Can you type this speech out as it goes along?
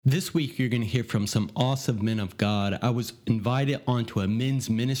This week, you're going to hear from some awesome men of God. I was invited onto a men's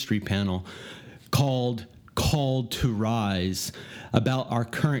ministry panel called Called to Rise about our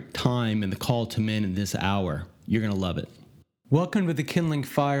current time and the call to men in this hour. You're going to love it. Welcome to the Kindling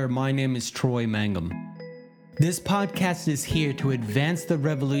Fire. My name is Troy Mangum. This podcast is here to advance the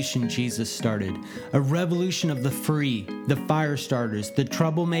revolution Jesus started, a revolution of the free, the fire starters, the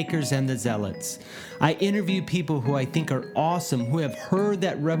troublemakers, and the zealots. I interview people who I think are awesome, who have heard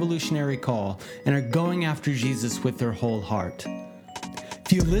that revolutionary call and are going after Jesus with their whole heart.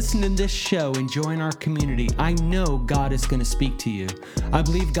 If you listen to this show and join our community, I know God is going to speak to you. I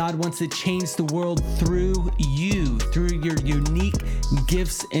believe God wants to change the world through you, through your unique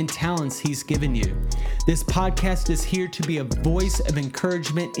gifts and talents He's given you. This podcast is here to be a voice of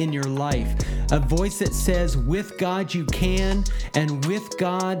encouragement in your life, a voice that says, with God you can, and with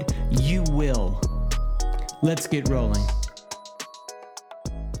God you will. Let's get rolling.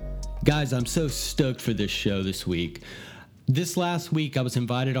 Guys, I'm so stoked for this show this week. This last week, I was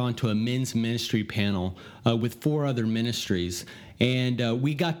invited onto a men's ministry panel with 4 other ministries, and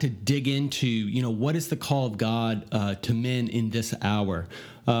we got to dig into, what is the call of God to men in this hour.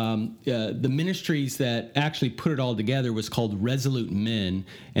 The ministries that actually put it all together was called Resolute Men,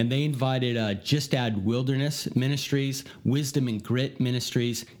 and they invited Just Add Wilderness Ministries, Wisdom and Grit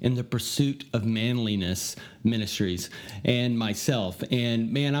Ministries, and the Pursuit of Manliness Ministries, and myself.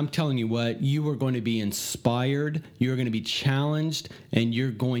 And man, I'm telling you what, you are going to be inspired, you're going to be challenged, and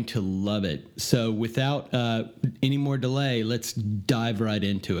you're going to love it. So without any more delay, let's dive right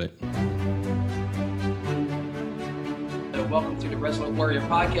into it. Welcome to the Resolute Warrior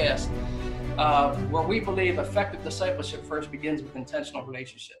Podcast, where we believe effective discipleship first begins with intentional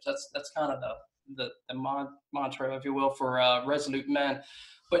relationships. That's kind of the mantra, if you will, for Resolute Men.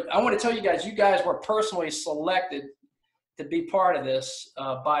 But I want to tell you guys were personally selected to be part of this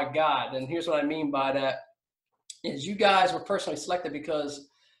by God. And here's what I mean by that, is you guys were personally selected because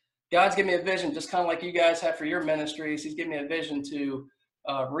God's given me a vision, just kind of like you guys have for your ministries. He's given me a vision to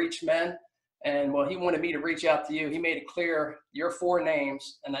reach men. And He wanted me to reach out to you. He made it clear your 4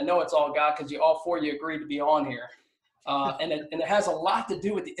 names, and I know it's all God because all 4 of you agreed to be on here. And it has a lot to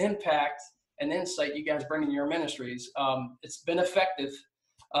do with the impact and insight you guys bring in your ministries. It's been effective,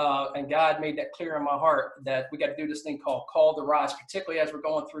 and God made that clear in my heart that we got to do this thing called Call to Rise, particularly as we're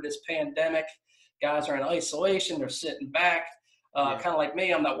going through this pandemic. Guys are in isolation. They're sitting back, kind of like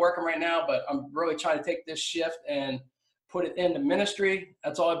me. I'm not working right now, but I'm really trying to take this shift and put it into ministry.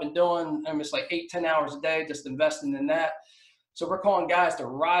 That's all I've been doing. It's like 8-10 hours a day, just investing in that. So we're calling guys to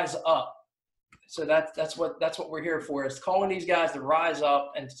rise up. So that's what we're here for, is calling these guys to rise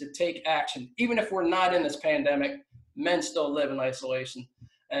up and to take action. Even if we're not in this pandemic, men still live in isolation.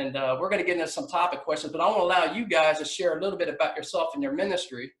 And we're going to get into some topic questions, but I want to allow you guys to share a little bit about yourself and your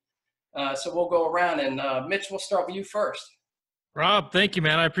ministry. So we'll go around, and Mitch, we'll start with you first. Rob, thank you,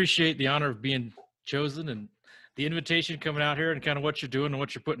 man. I appreciate the honor of being chosen and the invitation coming out here and kind of what you're doing and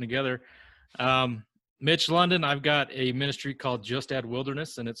what you're putting together. Mitch London, I've got a ministry called Just Add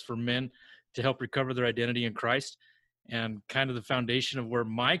Wilderness, and it's for men to help recover their identity in Christ. And kind of the foundation of where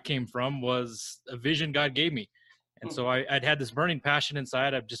my came from was a vision God gave me. And so I'd had this burning passion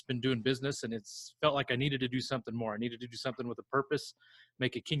inside. I've just been doing business, and it's felt like I needed to do something more. I needed to do something with a purpose,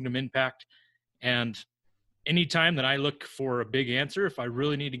 make a kingdom impact. And anytime that I look for a big answer, if I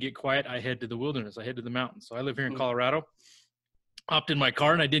really need to get quiet, I head to the wilderness. I head to the mountains. So I live here in Colorado. Hopped in my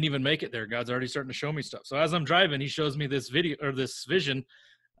car, and I didn't even make it there. God's already starting to show me stuff. So as I'm driving, He shows me this video, or this vision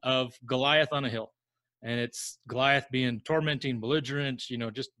of Goliath on a hill. And it's Goliath being tormenting, belligerent,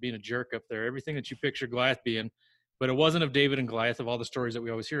 just being a jerk up there. Everything that you picture Goliath being. But it wasn't of David and Goliath, of all the stories that we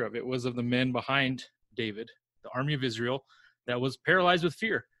always hear of. It was of the men behind David, the army of Israel, that was paralyzed with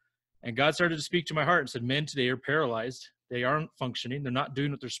fear. And God started to speak to my heart and said, men today are paralyzed. They aren't functioning. They're not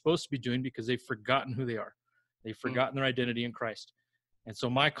doing what they're supposed to be doing because they've forgotten who they are. They've forgotten their identity in Christ. And so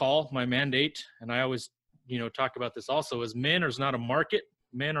my call, my mandate, and I always, talk about this also, is men is not a market.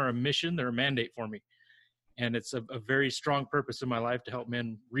 Men are a mission. They're a mandate for me. And it's a very strong purpose in my life to help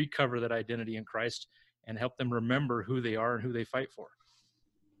men recover that identity in Christ and help them remember who they are and who they fight for.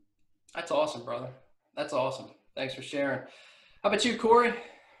 That's awesome, brother. That's awesome. Thanks for sharing. How about you, Corey?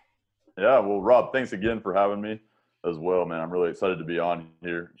 Yeah, well, Rob, thanks again for having me as well, man. I'm really excited to be on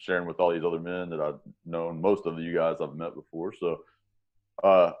here sharing with all these other men that I've known. Most of you guys I've met before. So,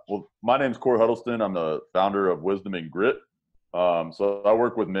 my name's Corey Huddleston. I'm the founder of Wisdom and Grit. So I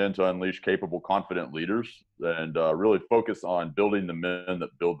work with men to unleash capable, confident leaders and really focus on building the men that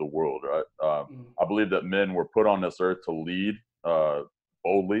build the world, right? I believe that men were put on this earth to lead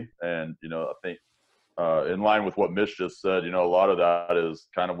boldly. And, I think in line with what Mitch just said, a lot of that is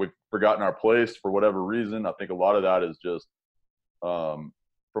kind of, we've forgotten our place for whatever reason. I think a lot of that is just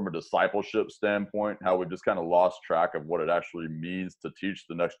from a discipleship standpoint, how we've just kind of lost track of what it actually means to teach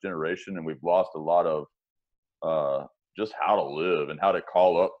the next generation. And we've lost a lot of just how to live and how to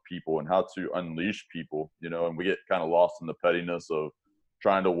call up people and how to unleash people, and we get kind of lost in the pettiness of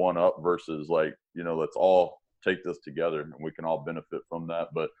trying to one up versus like, let's all take this together and we can all benefit from that.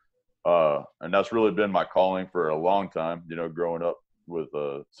 But and that's really been my calling for a long time, growing up with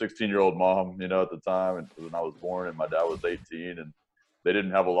a 16-year-old mom, at the time, and when I was born, and my dad was 18, and they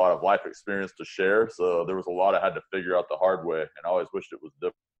didn't have a lot of life experience to share. So there was a lot I had to figure out the hard way, and I always wished it was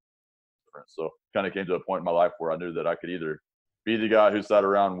different. So kind of came to a point in my life where I knew that I could either be the guy who sat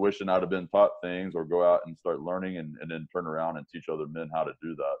around wishing I'd have been taught things, or go out and start learning and then turn around and teach other men how to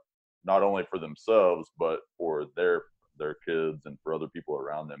do that, not only for themselves, but for their kids and for other people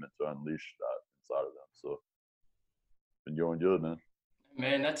around them, and to unleash that inside of them. So been going good, man.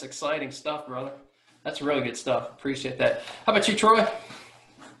 Man, that's exciting stuff, brother. That's really good stuff. Appreciate that. How about you, Troy?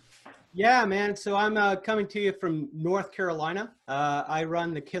 Yeah, man. So I'm coming to you from North Carolina. I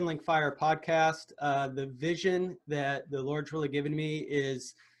run the Kindling Fire podcast. The vision that the Lord's really given me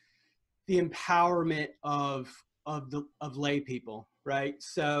is the empowerment of lay people, right?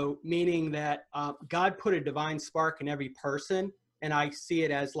 So meaning that God put a divine spark in every person, and I see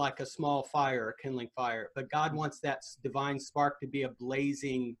it as like a small fire, a kindling fire. But God wants that divine spark to be a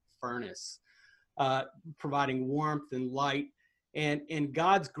blazing furnace, providing warmth and light. And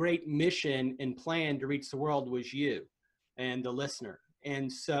God's great mission and plan to reach the world was you and the listener.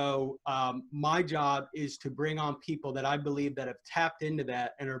 And so my job is to bring on people that I believe that have tapped into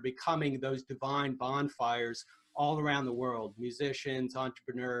that and are becoming those divine bonfires all around the world: musicians,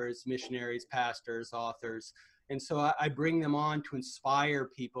 entrepreneurs, missionaries, pastors, authors. And so I bring them on to inspire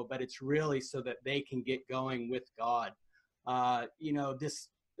people, but it's really so that they can get going with God. This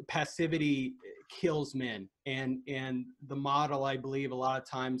passivity kills men, and the model, I believe, a lot of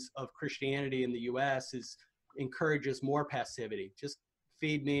times of Christianity in the U.S. encourages more passivity. Just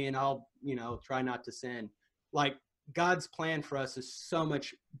feed me and I'll try not to sin. Like, God's plan for us is so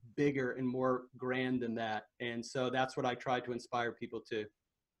much bigger and more grand than that, and so that's what I try to inspire people to.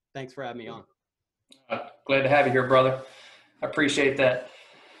 Thanks for having me on. Glad to have you here, brother. I appreciate that.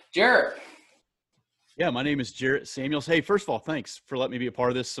 Jarrett. Yeah, my name is Jarrett Samuels. Hey, first of all, thanks for letting me be a part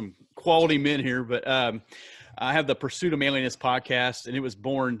of this. Some quality men here, but I have the Pursuit of Manliness podcast, and it was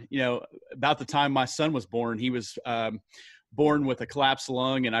born, about the time my son was born. He was born with a collapsed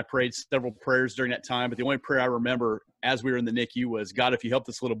lung, and I prayed several prayers during that time. But the only prayer I remember as we were in the NICU was, God, if you help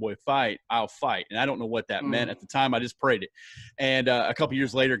this little boy fight, I'll fight. And I don't know what that meant at the time. I just prayed it. And a couple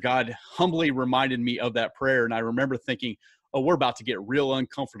years later, God humbly reminded me of that prayer. And I remember thinking, oh, we're about to get real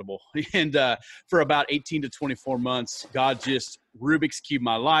uncomfortable. And for about 18 to 24 months, God just Rubik's Cube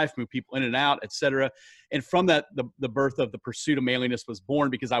my life, moved people in and out, et cetera. And from that, the birth of the Pursuit of Manliness was born,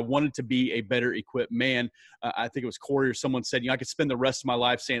 because I wanted to be a better equipped man. I think it was Corey or someone said, I could spend the rest of my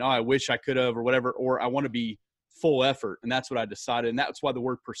life saying, oh, I wish I could have, or whatever, or I want to be full effort. And that's what I decided. And that's why the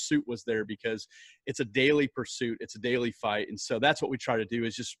word pursuit was there, because it's a daily pursuit. It's a daily fight. And so that's what we try to do,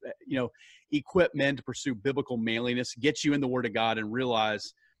 is just, equip men to pursue biblical manliness, get you in the Word of God, and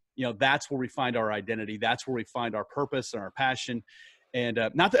realize, that's where we find our identity. That's where we find our purpose and our passion. And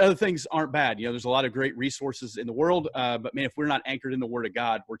not that other things aren't bad. There's a lot of great resources in the world. But man, if we're not anchored in the Word of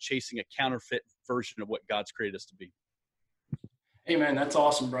God, we're chasing a counterfeit version of what God's created us to be. Amen. That's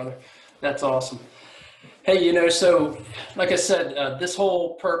awesome, brother. That's awesome. Hey, so like I said, this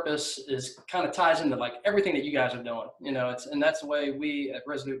whole purpose is kind of ties into like everything that you guys are doing. And that's the way we at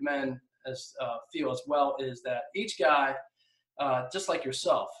Resolute Men feel as well, is that each guy, just like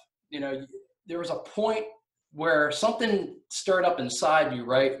yourself, there was a point where something stirred up inside you,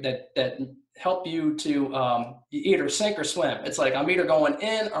 right? That helped you to either sink or swim. It's like, I'm either going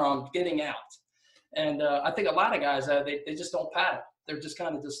in or I'm getting out. And I think a lot of guys, they just don't paddle. They're just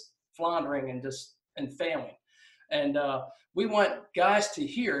kind of just floundering and failing. And we want guys to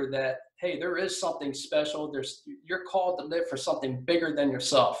hear that, hey, there is something special. You're called to live for something bigger than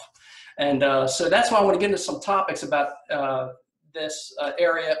yourself. And so that's why I want to get into some topics about this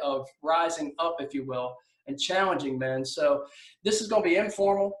area of rising up, if you will, and challenging men. So this is going to be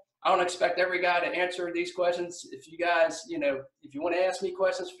informal. I don't expect every guy to answer these questions. If you guys, if you want to ask me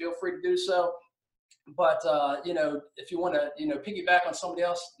questions, feel free to do so. But, if you want to, piggyback on somebody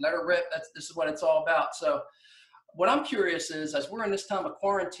else, let her rip. This is what it's all about. So what I'm curious is, as we're in this time of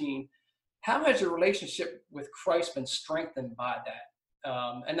quarantine, how has your relationship with Christ been strengthened by that?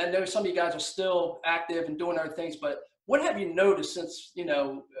 And I know some of you guys are still active and doing other things, but what have you noticed since,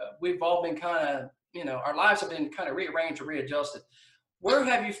 we've all been kind of our lives have been kind of rearranged or readjusted. Where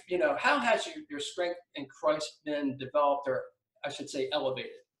have how has your strength in Christ been developed, or I should say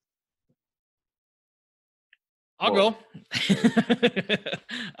elevated? I'll Well,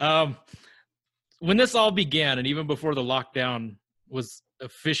 go. When this all began, and even before the lockdown was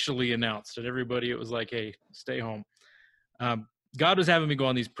officially announced, and everybody, it was like, hey, stay home. God was having me go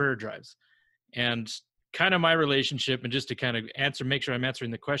on these prayer drives, and kind of my relationship, and just to kind of make sure I'm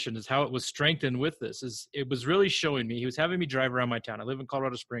answering the question, is how it was strengthened with this. Is it was really showing me, he was having me drive around my town. I live in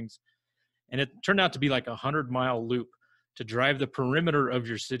Colorado Springs, and it turned out to be like 100-mile loop to drive the perimeter of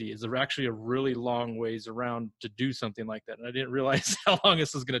your city. Is actually a really long ways around to do something like that. And I didn't realize how long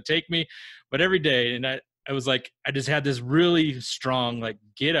this was going to take me, but every day. And I was like, I just had this really strong, like,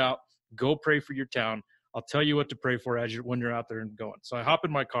 get out, go pray for your town. I'll tell you what to pray for when you're out there and going. So I hop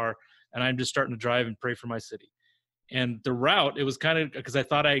in my car and I'm just starting to drive and pray for my city. And the route, it was kind of, because I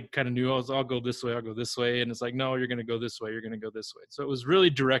thought I kind of knew, I'll go this way, I'll go this way. And it's like, no, you're going to go this way, you're going to go this way. So it was really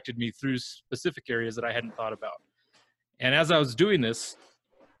directed me through specific areas that I hadn't thought about. And as I was doing this,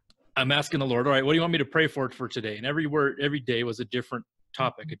 I'm asking the Lord, all right, what do you want me to pray for today? And every day was a different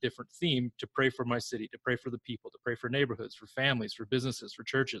topic, a different theme to pray for my city, to pray for the people, to pray for neighborhoods, for families, for businesses, for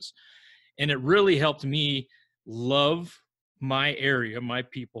churches. And it really helped me love my area, my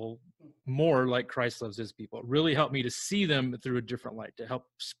people, more like Christ loves his people. It really helped me to see them through a different light, to help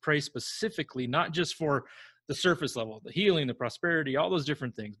pray specifically, not just for the surface level, the healing, the prosperity, all those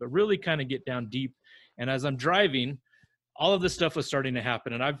different things, but really kind of get down deep. And as I'm driving, all of this stuff was starting to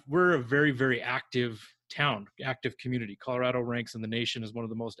happen. And we're a very, very active town, active community. Colorado ranks in the nation as one of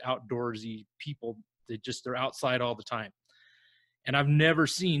the most outdoorsy people. They're outside all the time. And I've never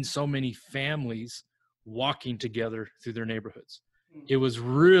seen so many families walking together through their neighborhoods. It was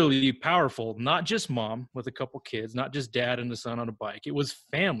really powerful. Not just mom with a couple kids, not just dad and the son on a bike. It was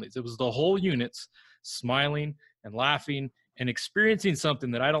families. It was the whole units smiling and laughing and experiencing something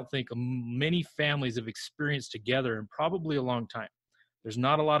that I don't think many families have experienced together in probably a long time. There's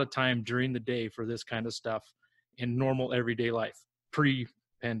not a lot of time during the day for this kind of stuff in normal everyday life,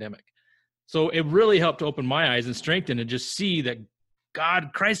 pre-pandemic. So it really helped to open my eyes and strengthen and just see that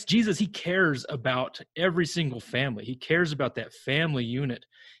God, Christ Jesus, he cares about every single family. He cares about that family unit.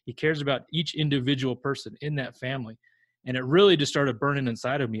 He cares about each individual person in that family. And it really just started burning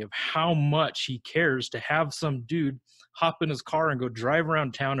inside of me of how much he cares to have some dude hop in his car and go drive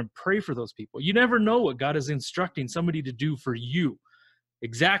around town and pray for those people. You never know what God is instructing somebody to do for you,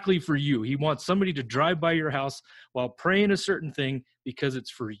 exactly for you. He wants somebody to drive by your house while praying a certain thing because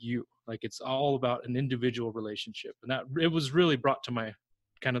it's for you. Like, it's all about an individual relationship. And that it was really brought to my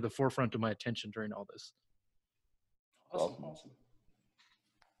kind of the forefront of my attention during all this. Awesome.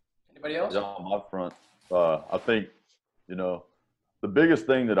 Anybody else? Yeah, on my front, I think, the biggest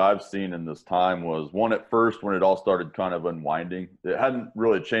thing that I've seen in this time was, one, at first when it all started kind of unwinding, it hadn't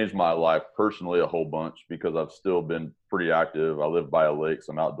really changed my life personally a whole bunch because I've still been pretty active. I live by a lake,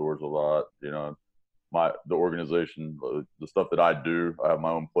 so I'm outdoors a lot, the organization, the stuff that I do, I have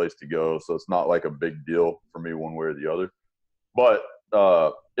my own place to go. So it's not like a big deal for me one way or the other. But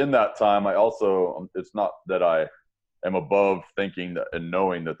in that time, I also, it's not that I am above thinking that and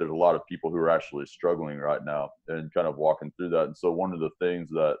knowing that there's a lot of people who are actually struggling right now and kind of walking through that. And so one of the things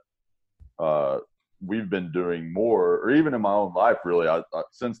that we've been doing more, or even in my own life, really, I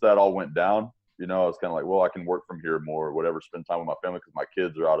since that all went down, I was kind of like, well, I can work from here more or whatever, spend time with my family because my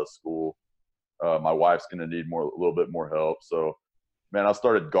kids are out of school. My wife's going to need a little bit more help. So, man, I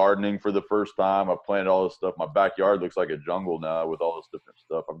started gardening for the first time. I planted all this stuff. My backyard looks like a jungle now with all this different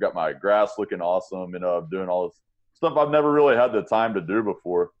stuff. I've got my grass looking awesome. I'm doing all this stuff I've never really had the time to do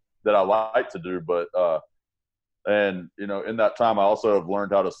before that I like to do. But, in that time, I also have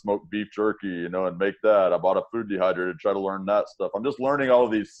learned how to smoke beef jerky, and make that. I bought a food dehydrator to try to learn that stuff. I'm just learning all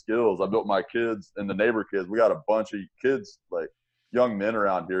of these skills. I built my kids and the neighbor kids. We got a bunch of kids, like young men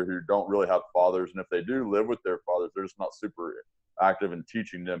around here who don't really have fathers. And if they do live with their fathers, they're just not super active in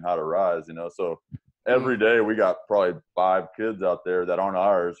teaching them how to rise, So every day we got probably 5 kids out there that aren't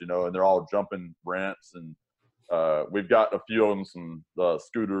ours, and they're all jumping ramps, and we've got a few of them some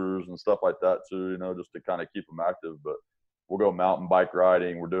scooters and stuff like that too, just to kind of keep them active. But we'll go mountain bike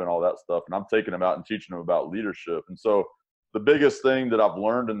riding. We're doing all that stuff, and I'm taking them out and teaching them about leadership. And so the biggest thing that I've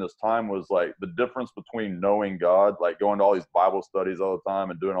learned in this time was like the difference between knowing God, like going to all these Bible studies all the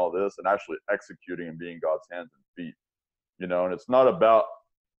time and doing all this, and actually executing and being God's hands and feet, and it's not about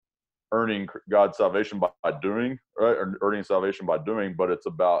earning God's salvation by doing, right? Or earning salvation by doing, but it's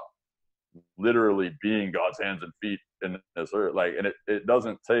about literally being God's hands and feet in this earth. Like, and it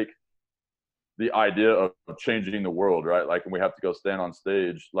doesn't take the idea of changing the world, right? Like, and we have to go stand on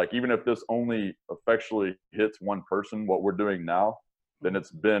stage. Like, even if this only effectually hits one person, what we're doing now, then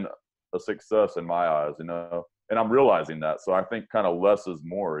it's been a success in my eyes, you know? And I'm realizing that. So I think kind of less is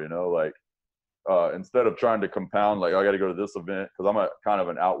more, you know, like, instead of trying to compound, like, I got to go to this event, because I'm a kind of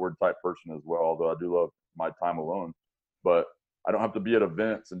an outward type person as well, although I do love my time alone. But I don't have to be at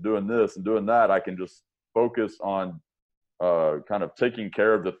events and doing this and doing that. I can just focus on kind of taking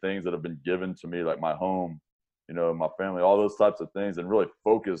care of the things that have been given to me, like my home, you know, my family, all those types of things, and really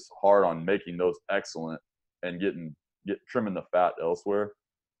focus hard on making those excellent and trimming the fat elsewhere,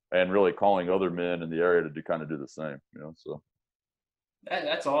 and really calling other men in the area to kind of do the same, you know. So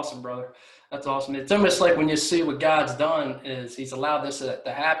That's awesome, brother. That's awesome. It's almost like when you see what God's done is he's allowed this to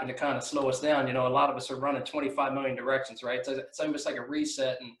happen to kind of slow us down. You know, a lot of us are running 25 million directions, right? So it's almost like a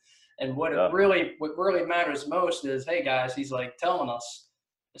reset. And what really matters most is, hey guys, he's like telling us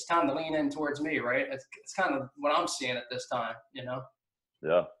it's time to lean in towards me, right? It's kind of what I'm seeing at this time, you know?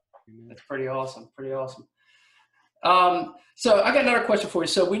 Yeah. It's pretty awesome. Pretty awesome. So I got another question for you.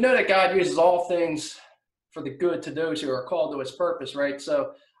 So we know that God uses all things for the good to those who are called to his purpose, right?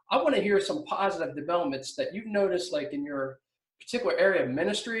 So I want to hear some positive developments that you've noticed, like in your particular area of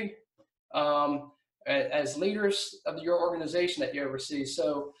ministry, as leaders of your organization that you oversee.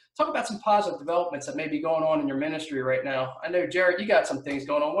 So talk about some positive developments that may be going on in your ministry right now. I know, Jared, you got some things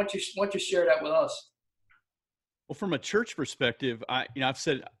going on. Why don't you share that with us? Well, from a church perspective, I've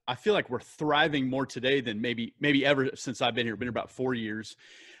said I feel like we're thriving more today than maybe ever since I've been here. Been here about 4 years,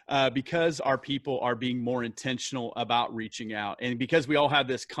 because our people are being more intentional about reaching out, and because we all have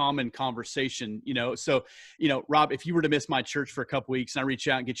this common conversation. You know, so Rob, if you were to miss my church for a couple weeks and I reach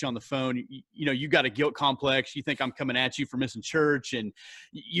out and get you on the phone, you got a guilt complex. You think I'm coming at you for missing church, and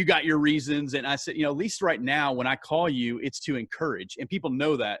you got your reasons. And I said, at least right now when I call you, it's to encourage, and people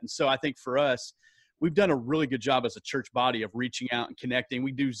know that. And so I think for us, we've done a really good job as a church body of reaching out and connecting.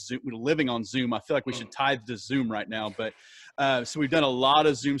 We do Zoom, we're living on Zoom. I feel like we should tithe to Zoom right now, but so we've done a lot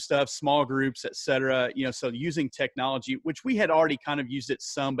of Zoom stuff, small groups, et cetera. So using technology, which we had already kind of used it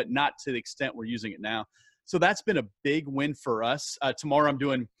some, but not to the extent we're using it now. So that's been a big win for us. Tomorrow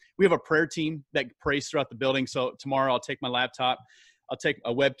we have a prayer team that prays throughout the building. So tomorrow I'll take my laptop, I'll take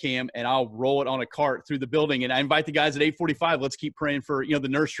a webcam, and I'll roll it on a cart through the building. And I invite the guys at 8:45. Let's keep praying for, the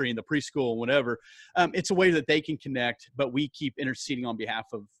nursery and the preschool and whatever. It's a way that they can connect, but we keep interceding on behalf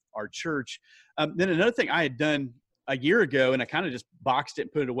of our church. Then another thing I had done a year ago, and I kind of just boxed it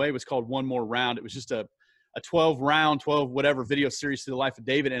and put it away, was called One More Round. It was just a 12 whatever video series to the life of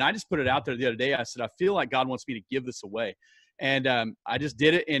David. And I just put it out there the other day. I said, I feel like God wants me to give this away. And I just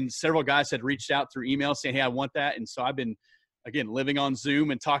did it. And several guys had reached out through email saying, hey, I want that. And so I've been, again, living on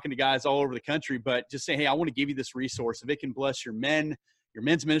Zoom and talking to guys all over the country, but just saying, hey, I want to give you this resource. If it can bless your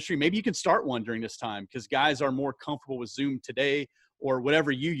men's ministry, maybe you can start one during this time, because guys are more comfortable with Zoom today or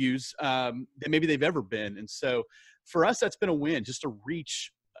whatever you use than maybe they've ever been. And so for us, that's been a win, just to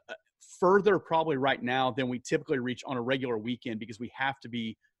reach further probably right now than we typically reach on a regular weekend, because we have to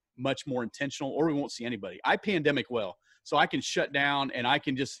be much more intentional or we won't see anybody. I pandemic well, so I can shut down and I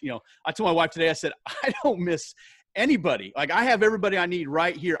can just, I told my wife today, I said, I don't miss anybody. Like, I have everybody I need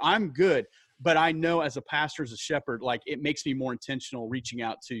right here. I'm good. But I know as a pastor, as a shepherd, like, it makes me more intentional reaching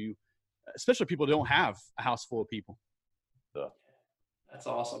out to, especially people who don't have a house full of people. That's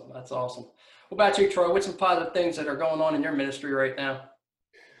awesome. That's awesome. What about you, Troy? What's some positive things that are going on in your ministry right now?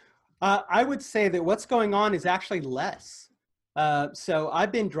 I would say that what's going on is actually less. So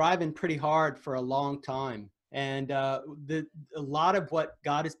I've been driving pretty hard for a long time. And a lot of what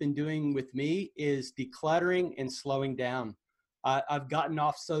God has been doing with me is decluttering and slowing down. I've gotten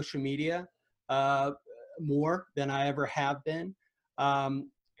off social media more than I ever have been.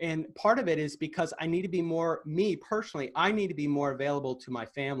 And part of it is because I need to be more, me personally, I need to be more available to my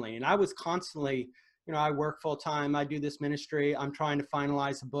family. And I was constantly, I work full time, I do this ministry, I'm trying to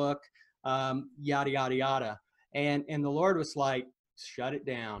finalize a book, yada, yada, yada. And the Lord was like, shut it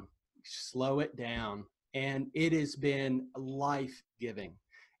down, slow it down. And it has been life-giving.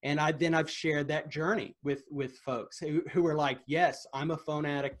 And I've shared that journey with folks who are like, yes, I'm a phone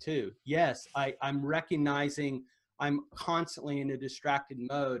addict too. Yes, I'm recognizing I'm constantly in a distracted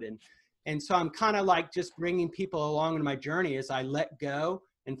mode. And so I'm kind of like just bringing people along in my journey as I let go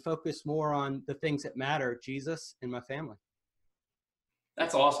and focus more on the things that matter, Jesus and my family.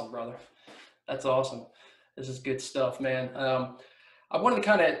 That's awesome, brother. That's awesome. This is good stuff, man. I wanted to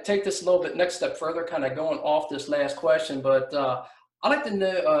kind of take this a little bit next step further, kind of going off this last question, but I'd like to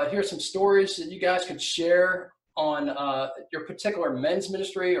know, hear some stories that you guys could share on your particular men's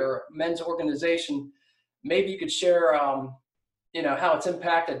ministry or men's organization. Maybe you could share how it's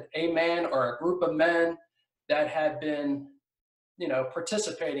impacted a man or a group of men that have been,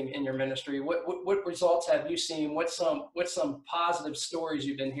 participating in your ministry. What results have you seen? What's some positive stories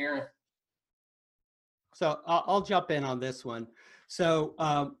you've been hearing? So I'll jump in on this one. So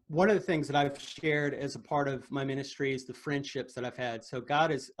one of the things that I've shared as a part of my ministry is the friendships that I've had. So God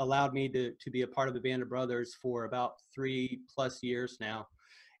has allowed me to be a part of the Band of Brothers for about 3+ years now.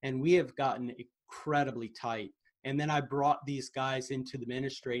 And we have gotten incredibly tight. And then I brought these guys into the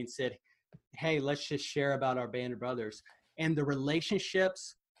ministry and said, hey, let's just share about our Band of Brothers. And the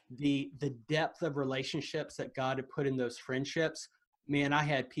relationships, the depth of relationships that God had put in those friendships, man, I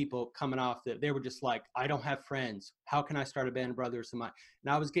had people coming off that they were just like, I don't have friends. How can I start a Band of Brothers? And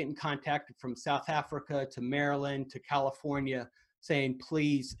I was getting contacted from South Africa to Maryland to California saying,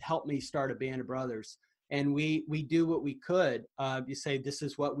 please help me start a Band of Brothers. And we do what we could. You say, this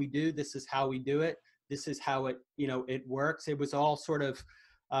is what we do. This is how we do it. This is how it, it works. It was all sort of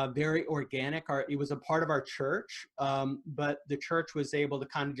very organic. It was a part of our church, but the church was able to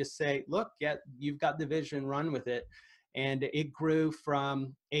kind of just say, look, yeah, you've got the vision, run with it. And it grew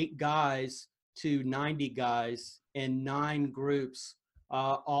from 8 guys to 90 guys and 9 groups,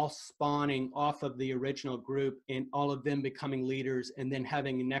 all spawning off of the original group, and all of them becoming leaders and then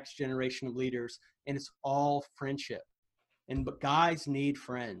having a next generation of leaders. And it's all friendship. But guys need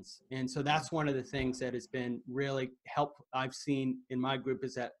friends. And so that's one of the things that has been really helpful I've seen in my group,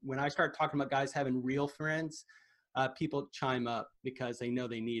 is that when I start talking about guys having real friends, people chime up because they know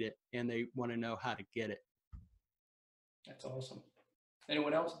they need it and they want to know how to get it. That's awesome.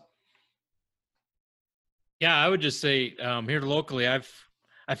 Anyone else? Yeah, I would just say here locally, I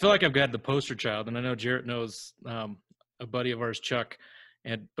feel like I've got the poster child, and I know Jarrett knows a buddy of ours, Chuck,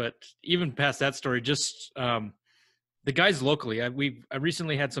 but even past that story, just the guys locally. I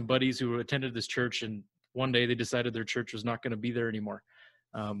recently had some buddies who attended this church, and one day they decided their church was not going to be there anymore.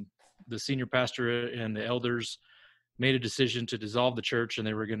 The senior pastor and the elders made a decision to dissolve the church, and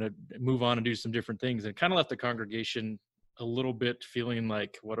they were going to move on and do some different things, and kind of left the congregation a little bit feeling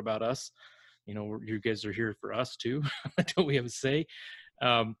like, what about us? You guys are here for us too. Don't we have a say?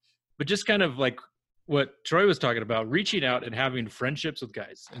 But just kind of like what Troy was talking about, reaching out and having friendships with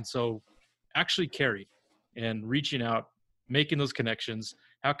guys. And so actually caring and reaching out, making those connections.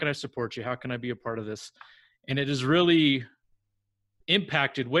 How can I support you? How can I be a part of this? And it has really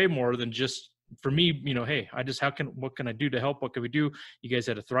impacted way more than just for me, hey, what can I do to help? What can we do? You guys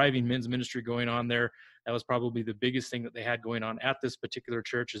had a thriving men's ministry going on there. That was probably the biggest thing that they had going on at this particular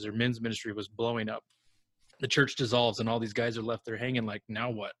church, is their men's ministry was blowing up. The church dissolves and all these guys are left there hanging like, now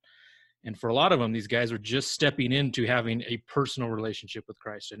what? And for a lot of them, these guys were just stepping into having a personal relationship with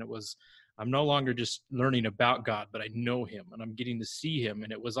Christ. And it was, I'm no longer just learning about God, but I know him and I'm getting to see him.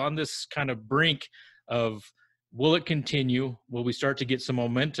 And it was on this kind of brink of, will it continue? Will we start to get some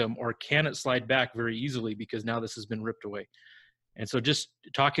momentum, or can it slide back very easily because now this has been ripped away? And so just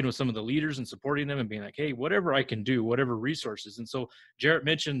talking with some of the leaders and supporting them and being like, hey, whatever I can do, whatever resources. And so Jarrett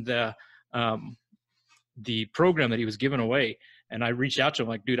mentioned the program that he was giving away. And I reached out to him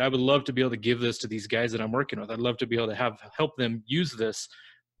like, dude, I would love to be able to give this to these guys that I'm working with. I'd love to be able to help them use this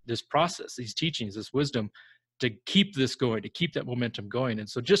process, these teachings, this wisdom, to keep this going, to keep that momentum going. And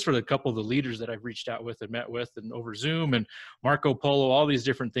so just for the couple of the leaders that I've reached out with and met with and over Zoom and Marco Polo, all these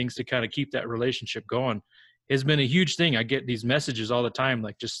different things to kind of keep that relationship going, has been a huge thing. I get these messages all the time,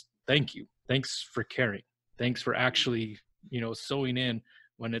 like, just thank you. Thanks for caring. Thanks for actually, sewing in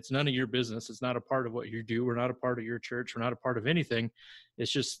when it's none of your business. It's not a part of what you do. We're not a part of your church. We're not a part of anything.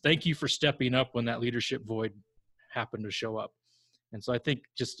 It's just thank you for stepping up when that leadership void happened to show up. And so I think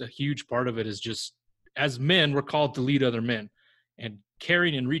just a huge part of it is just, as men, we're called to lead other men, and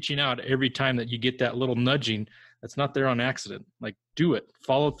caring and reaching out every time that you get that little nudging that's not there on accident. Like, do it,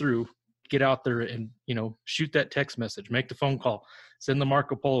 follow through, get out there and, shoot that text message, make the phone call, send the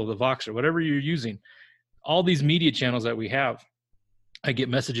Marco Polo, the Voxer, whatever you're using. All these media channels that we have, I get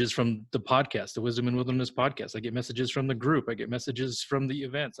messages from the podcast, the Wisdom and Wilderness podcast. I get messages from the group. I get messages from the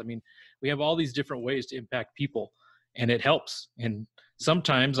events. I mean, we have all these different ways to impact people, and it helps. And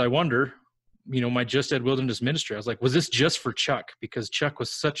sometimes I wonder, my Just Ed Wilderness ministry, I was like, was this just for Chuck? Because Chuck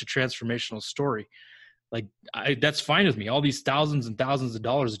was such a transformational story. Like, that's fine with me. All these thousands and thousands of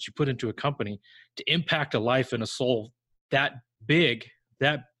dollars that you put into a company to impact a life and a soul that big,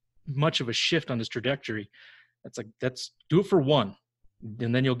 that much of a shift on this trajectory. That's do it for one,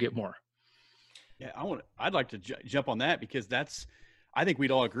 and then you'll get more. Yeah, I'd like to jump on that, because I think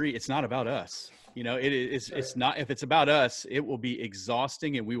we'd all agree it's not about us. It's not. If it's about us, it will be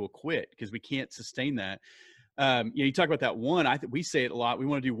exhausting and we will quit because we can't sustain that. You talk about that one. We say it a lot. We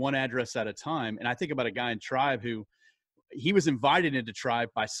want to do one address at a time. And I think about a guy in Tribe who he was invited into Tribe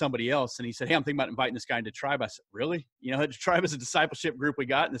by somebody else. And he said, hey, I'm thinking about inviting this guy into Tribe. I said, really? You know, Tribe is a discipleship group we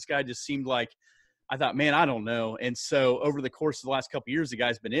got. And this guy just seemed like, I thought, man, I don't know. And so over the course of the last couple of years, the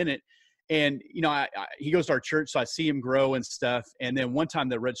guy's been in it. And, you know, he goes to our church, so I see him grow and stuff. And then one time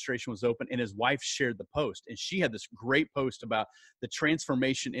the registration was open and his wife shared the post. And she had this great post about the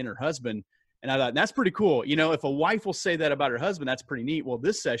transformation in her husband. And I thought, that's pretty cool. You know, if a wife will say that about her husband, that's pretty neat. Well,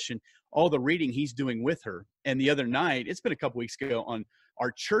 this session, all the reading he's doing with her. And the other night, it's been a couple weeks ago on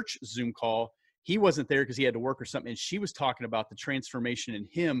our church Zoom call, he wasn't there because he had to work or something. And she was talking about the transformation in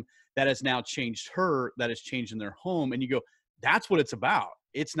him that has now changed her, that has changed in their home. And you go, that's what it's about.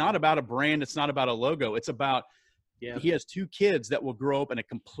 It's not about a brand. It's not about a logo. It's about, he has 2 kids that will grow up in a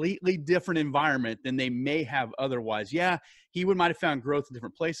completely different environment than they may have otherwise. Yeah, he might have found growth in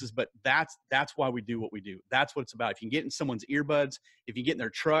different places, but that's why we do what we do. That's what it's about. If you can get in someone's earbuds, if you get in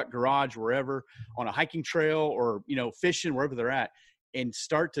their truck, garage, wherever, on a hiking trail or, you know, fishing, wherever they're at, and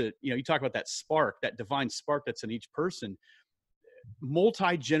start to, you know, you talk about that spark, that divine spark that's in each person,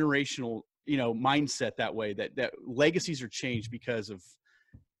 multi-generational, you know, mindset that way, that legacies are changed because of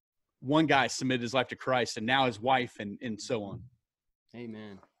one guy submitted his life to Christ and now his wife and so on.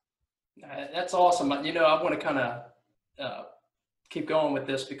 Amen. That's awesome. You know, I want to kind of keep going with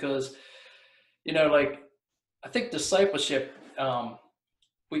this because, you know, like, I think discipleship,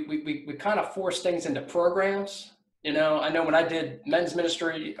 we kind of force things into programs. You know, I know when I did men's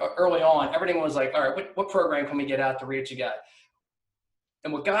ministry early on, everything was like, all right, what program can we get out to reach a guy?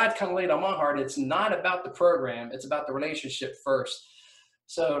 And what God kind of laid on my heart, it's not about the program, it's about the relationship first.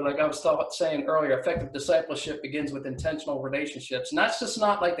 So like I was saying earlier, effective discipleship begins with intentional relationships. And that's just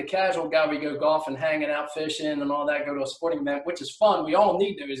not like the casual guy we go golfing, hanging out, fishing and all that, go to a sporting event, which is fun. We all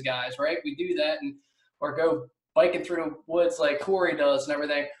need those guys, right? We do that, or go biking through the woods like Corey does and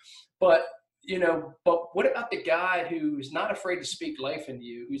everything. But, you know, but what about the guy who's not afraid to speak life into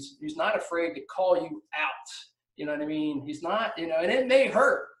you, who's not afraid to call you out? You know what I mean? He's not, you know, and it may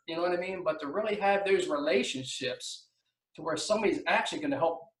hurt, you know what I mean? But to really have those relationships to where somebody's actually going to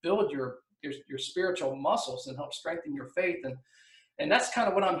help build your spiritual muscles and help strengthen your faith. And that's kind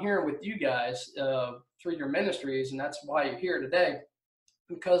of what I'm hearing with you guys through your ministries. And that's why you're here today,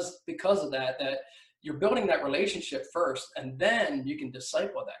 because of that you're building that relationship first, and then you can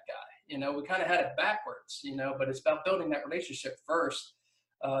disciple that guy. You know, we kind of had it backwards, you know, but it's about building that relationship first.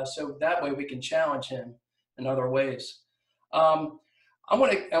 So that way we can challenge him in other ways. I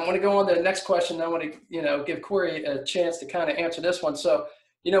want to go on to the next question. I want to, you know, give Corey a chance to kind of answer this one. So,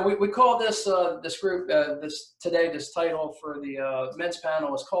 you know, we call this group this title for the men's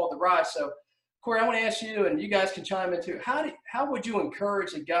panel is called The Rise. So, Corey, I want to ask you, and you guys can chime in too. How would you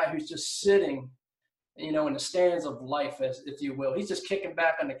encourage a guy who's just sitting, you know, in the stands of life, as if you will? He's just kicking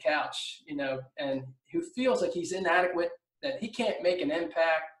back on the couch, you know, and who feels like he's inadequate, that he can't make an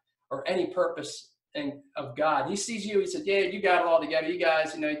impact or any purpose of God. He sees you, he said, yeah, you got it all together. You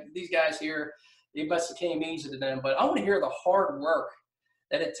guys, you know, these guys here, it must have came easy to them. But I want to hear the hard work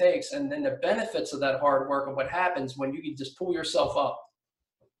that it takes, and then the benefits of that hard work and what happens when you can just pull yourself up.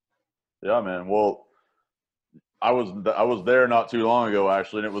 Yeah, man. Well, I was there not too long ago,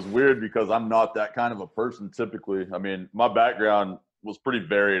 actually, and it was weird because I'm not that kind of a person typically. I mean, my background was pretty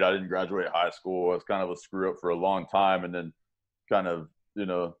varied. I didn't graduate high school. I was kind of a screw up for a long time, and then kind of, you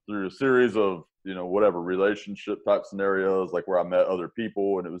know, through a series of, you know, whatever relationship type scenarios, like where I met other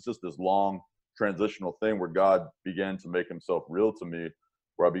people, and it was just this long transitional thing where God began to make himself real to me,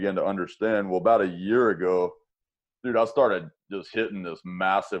 where I began to understand. Well, about a year ago, dude, I started just hitting this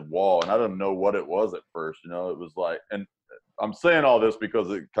massive wall, and I didn't know what it was at first. You know, it was like, and I'm saying all this because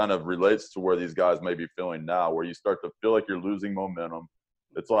it kind of relates to where these guys may be feeling now, where you start to feel like you're losing momentum.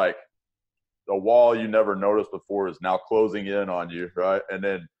 It's like a wall you never noticed before is now closing in on you, right? And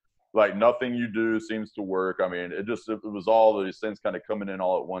then like nothing you do seems to work. I mean, it was all these things kind of coming in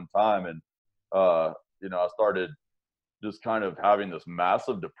all at one time. And, you know, I started just kind of having this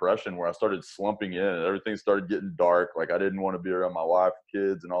massive depression where I started slumping in and everything started getting dark. Like I didn't want to be around my wife,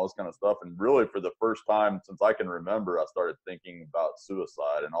 kids, and all this kind of stuff. And really for the first time since I can remember, I started thinking about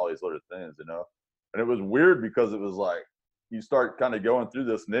suicide and all these other things, you know? And it was weird because it was like, you start kind of going through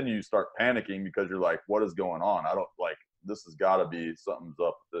this and then you start panicking because you're like, what is going on? I don't like, this has got to be something's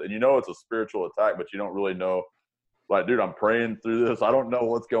up. And you know, it's a spiritual attack, but you don't really know, like, dude, I'm praying through this. I don't know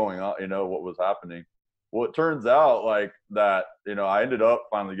what's going on, you know, what was happening. Well, it turns out like that, you know, I ended up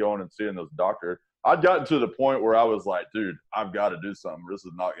finally going and seeing this doctor. I'd gotten to the point where I was like, dude, I've got to do something. This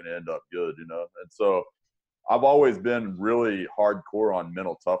is not going to end up good, you know? And so I've always been really hardcore on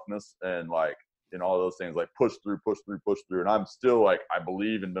mental toughness and like, you know, all those things like push through. And I'm still like, I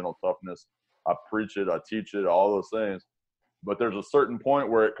believe in mental toughness. I preach it, I teach it, all those things. but there's a certain point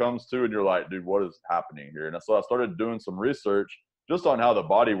where it comes to, and you're like, dude, what is happening here? And so I started doing some research just on how the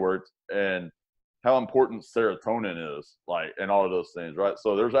body works and how important serotonin is, like, and all of those things, right?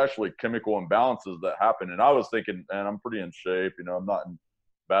 So there's actually chemical imbalances that happen. And I was thinking, man, I'm pretty in shape. You know, I'm not in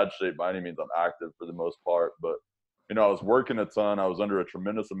bad shape by any means. I'm active for the most part, but, you know, I was working a ton. I was under a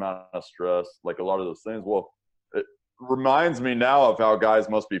tremendous amount of stress, like a lot of those things. Well, it reminds me now of how guys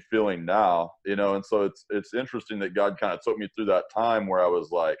must be feeling now, you know? And so it's interesting that God kind of took me through that time where I was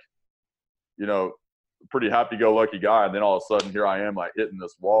like, you know, pretty happy-go-lucky guy, and then all of a sudden here I am, like, hitting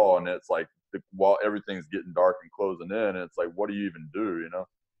this wall, and it's like while everything's getting dark and closing in, and it's like, what do you even do? You know,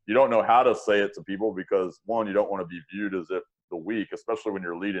 you don't know how to say it to people because, one, you don't want to be viewed as if the weak, especially when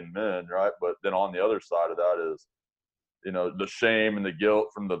you're leading men, right? But then on the other side of that is, you know, the shame and the guilt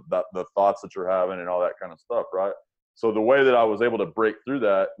from the thoughts that you're having and all that kind of stuff, right? So the way that I was able to break through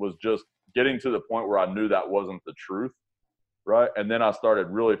that was just getting to the point where I knew that wasn't the truth, right? And then I started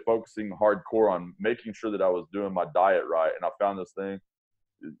really focusing hardcore on making sure that I was doing my diet right. And I found this thing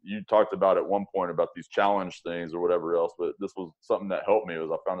you talked about at one point about these challenge things or whatever else, but this was something that helped me.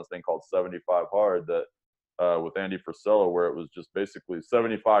 Was I found this thing called 75 Hard that with Andy Frisella, where it was just basically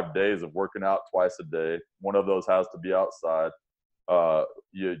 75 days of working out twice a day. One of those has to be outside.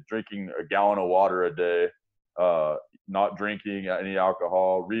 You're drinking a gallon of water a day, not drinking any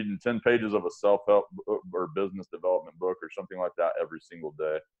alcohol, reading 10 pages of a self-help or business development book or something like that every single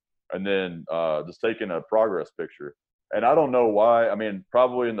day. And then just taking a progress picture. And I don't know why. I mean,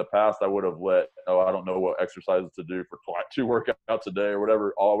 probably in the past I would have let, I don't know what exercises to do for 2 workouts a day or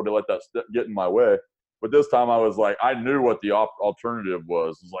whatever. I would have let that get in my way. But this time I was like, I knew what the alternative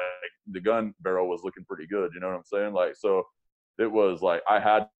was. It was like the gun barrel was looking pretty good. You know what I'm saying? Like, so it was like I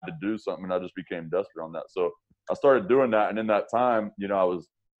had to do something, and I just became desperate on that. So I started doing that. And in that time, you know,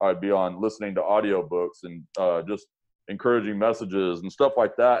 I'd be on listening to audiobooks and just encouraging messages and stuff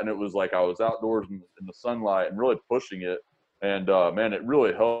like that. And it was like I was outdoors in the sunlight and really pushing it. And man, it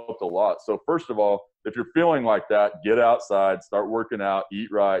really helped a lot. So first of all, if you're feeling like that, get outside, start working out,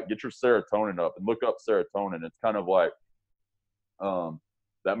 eat right, get your serotonin up, and look up serotonin. It's kind of like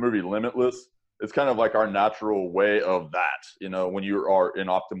that movie Limitless. It's kind of like our natural way of that, you know, when you are in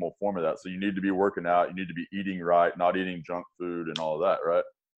optimal form of that. So you need to be working out, you need to be eating right, not eating junk food and all of that, right?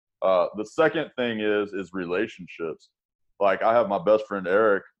 The second thing is relationships. Like I have my best friend,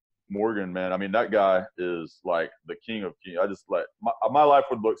 Eric Morgan, man. I mean, that guy is like the king of kings. I just like my life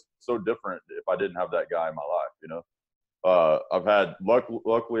would look so different if I didn't have that guy in my life, you know? I've had,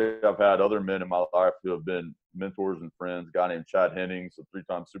 luckily I've had other men in my life who have been mentors and friends. A guy named Chad Hennings, a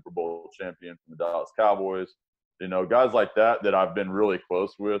 3-time Super Bowl champion from the Dallas Cowboys. You know, guys like that I've been really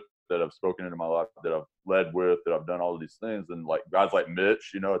close with, that have spoken into my life, that I've led with, that I've done all of these things. And like guys like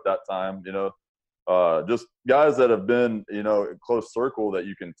Mitch, you know, at that time, you know, just guys that have been, you know, a close circle that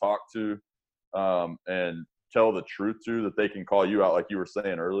you can talk to and tell the truth to, that they can call you out, like you were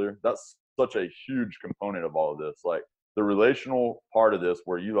saying earlier. That's such a huge component of all of this. Like the relational part of this,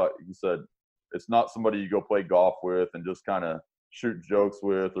 where you, like you said, it's not somebody you go play golf with and just kind of shoot jokes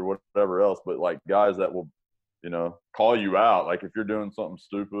with or whatever else, but like guys that will, you know, call you out. Like if you're doing something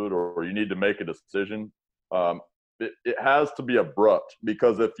stupid or you need to make a decision, it has to be abrupt,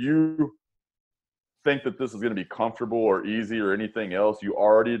 because if you think that this is going to be comfortable or easy or anything else, you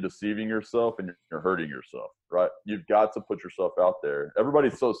already deceiving yourself and you're hurting yourself, right? You've got to put yourself out there.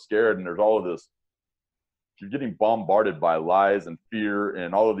 Everybody's so scared, and there's all of this. You're getting bombarded by lies and fear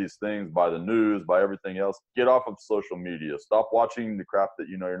and all of these things, by the news, by everything else. Get off of social media. Stop watching the crap that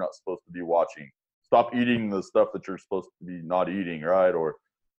you know you're not supposed to be watching. Stop eating the stuff that you're supposed to be not eating, right? Or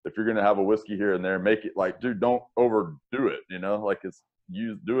if you're going to have a whiskey here and there, make it like, dude, don't overdo it, you know? Like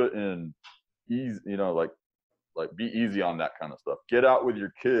do it in easy, you know, like be easy on that kind of stuff. Get out with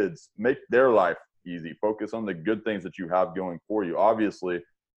your kids, make their life easy. Focus on the good things that you have going for you. Obviously,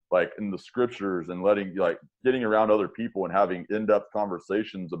 like in the scriptures, and getting around other people and having in-depth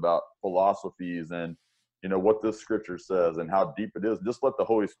conversations about philosophies and, you know, what this scripture says and how deep it is. Just let the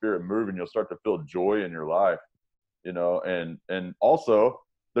Holy Spirit move, and you'll start to feel joy in your life, you know. And also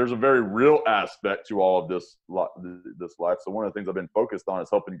there's a very real aspect to all of this life. So one of the things I've been focused on is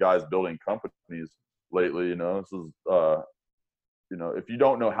helping guys building companies lately. You know, this is, you know, if you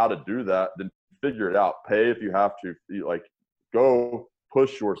don't know how to do that, then figure it out. Pay if you have to. Like, go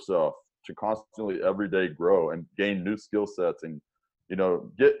push yourself to constantly every day grow and gain new skill sets, and, you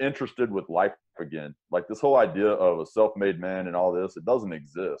know, get interested with life again. Like this whole idea of a self-made man and all this, it doesn't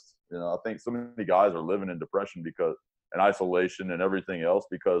exist. You know, I think so many guys are living in depression and isolation and everything else,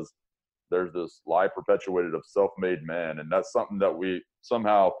 because there's this lie perpetuated of self-made man. And that's something that we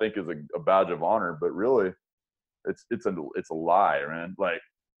somehow think is a badge of honor, but really It's a lie, man. Like,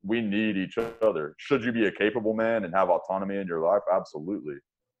 we need each other. Should you be a capable man and have autonomy in your life? Absolutely.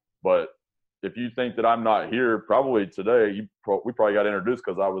 But if you think that I'm not here, probably today, we probably got introduced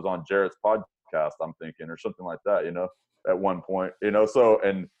because I was on Jarrett's podcast, I'm thinking, or something like that, at one point, So,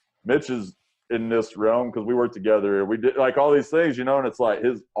 and Mitch is in this realm because we work together. We did like all these things, and it's like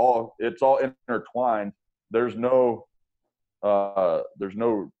it's all intertwined. There's no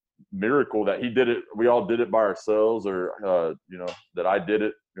miracle that he did it. We all did it by ourselves, or that I did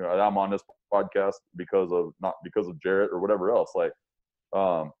it. That I'm on this podcast not because of Jarrett or whatever else. Like,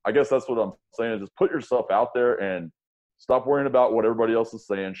 I guess that's what I'm saying, is just put yourself out there and stop worrying about what everybody else is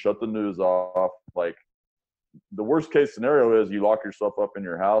saying. Shut the news off. Like, the worst case scenario is you lock yourself up in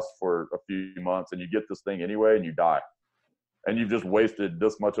your house for a few months and you get this thing anyway and you die. And you've just wasted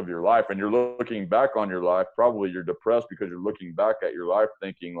this much of your life. And you're looking back on your life. Probably you're depressed because you're looking back at your life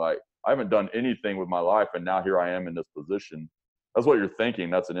thinking, like, I haven't done anything with my life, and now here I am in this position. That's what you're thinking.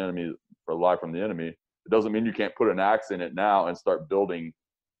 That's an enemy for life from the enemy. It doesn't mean you can't put an axe in it now and start building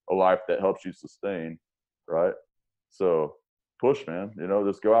a life that helps you sustain, right? So push, man.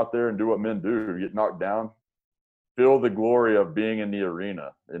 Just go out there and do what men do. Get knocked down. Feel the glory of being in the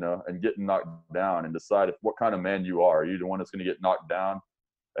arena, and getting knocked down, and decide what kind of man you are. Are you the one that's going to get knocked down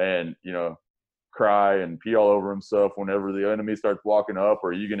and, cry and pee all over himself whenever the enemy starts walking up?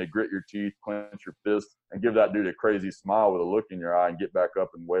 Or are you going to grit your teeth, clench your fist, and give that dude a crazy smile with a look in your eye and get back up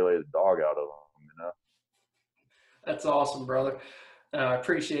and waylay the dog out of him, That's awesome, brother. I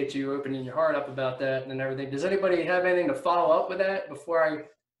appreciate you opening your heart up about that and everything. Does anybody have anything to follow up with that before I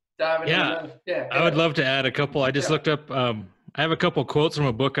dive into that? I would love to add a couple. I just looked up, I have a couple quotes from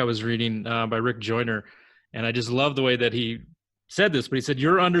a book I was reading by Rick Joyner, and I just love the way that he said this, but he said,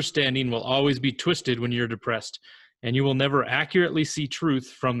 your understanding will always be twisted when you're depressed, and you will never accurately see truth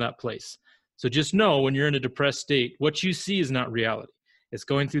from that place. So just know when you're in a depressed state, what you see is not reality. It's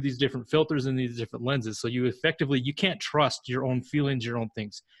going through these different filters and these different lenses. So you can't trust your own feelings, your own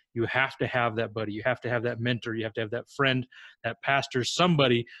things. You have to have that buddy. You have to have that mentor. You have to have that friend, that pastor,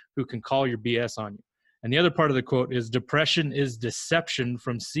 somebody who can call your BS on you. And the other part of the quote is, depression is deception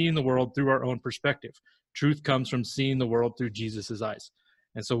from seeing the world through our own perspective. Truth comes from seeing the world through Jesus's eyes.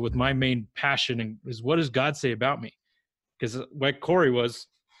 And so with my main passion is, what does God say about me? Because like Corey was,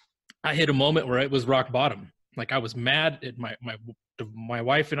 I hit a moment where it was rock bottom. Like, I was mad at my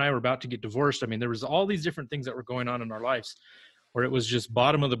wife and I were about to get divorced. I mean, there was all these different things that were going on in our lives where it was just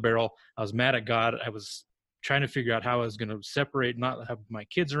bottom of the barrel. I was mad at God. I was trying to figure out how I was going to separate, not have my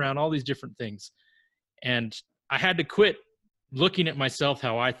kids around, all these different things. And I had to quit looking at myself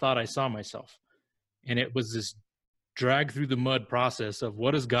how I thought I saw myself. And it was this drag through the mud process of,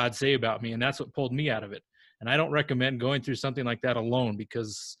 what does God say about me? And that's what pulled me out of it. And I don't recommend going through something like that alone,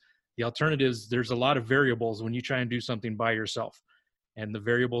 because the alternatives, there's a lot of variables when you try and do something by yourself, and the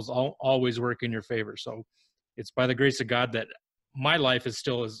variables always work in your favor. So it's by the grace of God that my life is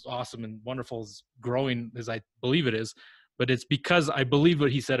still as awesome and wonderful, as growing as I believe it is, but it's because I believe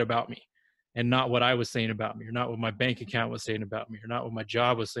what he said about me, and not what I was saying about me, or not what my bank account was saying about me, or not what my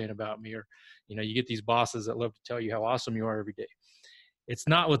job was saying about me. Or, you get these bosses that love to tell you how awesome you are every day. It's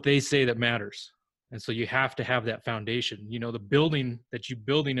not what they say that matters. And so you have to have that foundation. The building that you're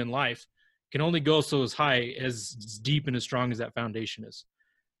building in life can only go so as high, as deep and as strong as that foundation is.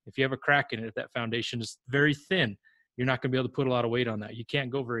 If you have a crack in it, if that foundation is very thin, you're not going to be able to put a lot of weight on that. You can't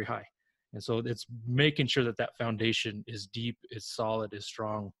go very high. And so it's making sure that that foundation is deep, is solid, is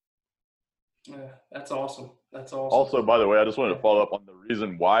strong. Yeah, that's awesome. That's awesome. Also, by the way, I just wanted to follow up on the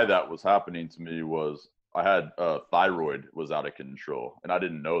reason why that was happening to me was I had thyroid was out of control, and I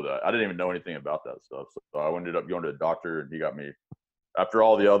didn't know that. I didn't even know anything about that stuff. So I ended up going to a doctor, and he got me, after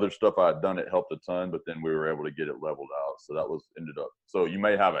all the other stuff I had done, it helped a ton, but then we were able to get it leveled out. So that ended up. So you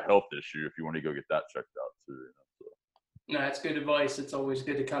may have a health issue if you want to go get that checked out too. So. No, that's good advice. It's always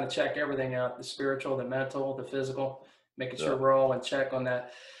good to kind of check everything out, the spiritual, the mental, the physical, making sure we're all in check on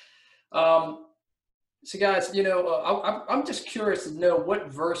that. So guys, I'm just curious to know, what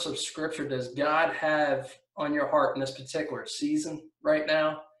verse of scripture does God have on your heart in this particular season right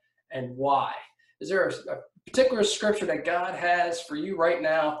now, and why? Is there a particular scripture that God has for you right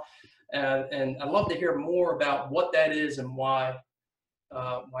now? And I'd love to hear more about what that is and why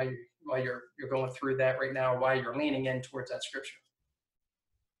you're going through that right now, or why you're leaning in towards that scripture.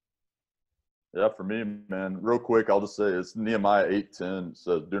 Yeah, for me, man, real quick, I'll just say it's Nehemiah 8:10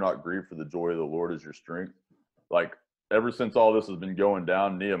 says, "Do not grieve, for the joy of the Lord is your strength." Like, ever since all this has been going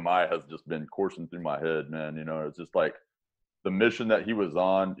down, Nehemiah has just been coursing through my head, man. It's just like the mission that he was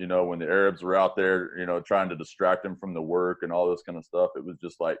on, when the Arabs were out there, trying to distract him from the work and all this kind of stuff. It was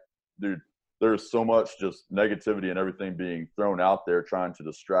just like, dude, there's so much just negativity and everything being thrown out there trying to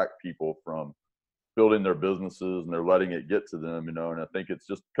distract people from building their businesses, and they're letting it get to them, and I think it's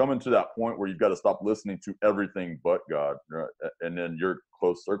just coming to that point where you've got to stop listening to everything but God, right? And then your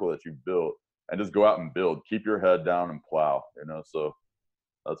close circle that you built, and just go out and build. Keep your head down and plow, so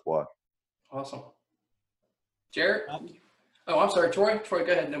that's why. Awesome. Jared? Oh, I'm sorry, Troy. Troy,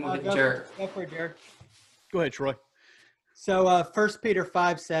 go ahead, and then we'll get to Jared. Go for it, Jared. Go ahead, Troy. So 1 Peter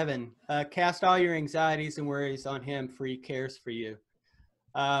 5:7, cast all your anxieties and worries on him, for he cares for you.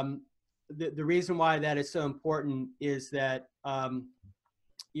 The reason why that is so important is that, I'm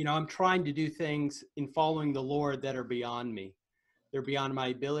trying to do things in following the Lord that are beyond me. They're beyond my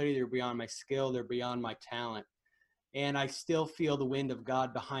ability. They're beyond my skill. They're beyond my talent. And I still feel the wind of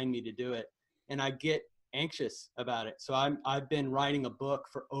God behind me to do it. And I get anxious about it. So I've been writing a book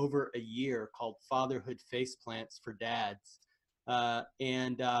for over a year called Fatherhood Faceplants for Dads,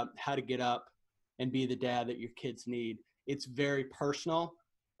 and how to get up and be the dad that your kids need. It's very personal.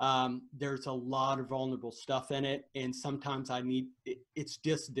 There's a lot of vulnerable stuff in it. And sometimes it's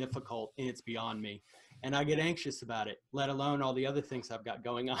just difficult and it's beyond me. And I get anxious about it, let alone all the other things I've got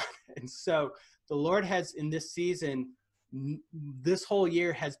going on. And so the Lord has, in this season, this whole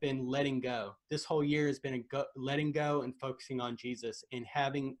year has been letting go. This whole year has been letting go and focusing on Jesus and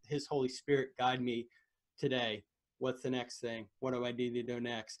having his Holy Spirit guide me today. What's the next thing? What do I need to do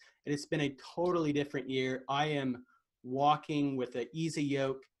next? And it's been a totally different year. I am walking with an easy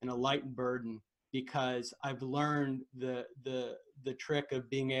yoke and a light burden because I've learned the trick of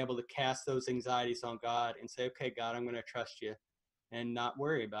being able to cast those anxieties on God and say, okay, God, I'm going to trust you and not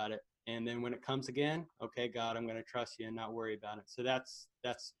worry about it. And then when it comes again, okay, God, I'm going to trust you and not worry about it. So that's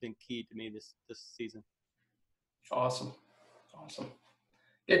been key to me this season. Awesome.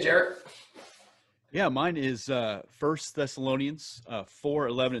 Yeah, Jared. Yeah, mine is 1 Thessalonians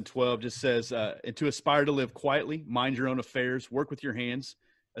 4:11 and 12 just says, and to aspire to live quietly, mind your own affairs, work with your hands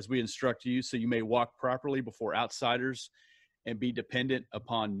as we instruct you, so you may walk properly before outsiders and be dependent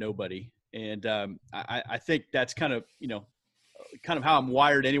upon nobody. And I think that's kind of how I'm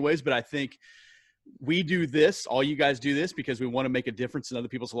wired anyways, but I think we do this, all you guys do this because we want to make a difference in other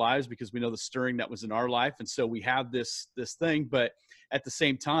people's lives, because we know the stirring that was in our life. And so we have this thing, but at the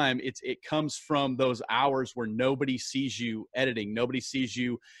same time, it comes from those hours where nobody sees you editing. Nobody sees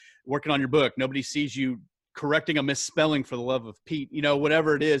you working on your book. Nobody sees you correcting a misspelling for the love of Pete,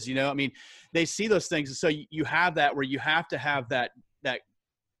 whatever it is, I mean, they see those things. And so you have that where you have to have that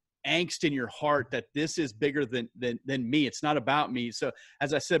angst in your heart that this is bigger than me. It's not about me. So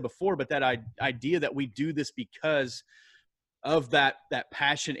as I said before, but that idea that we do this because of that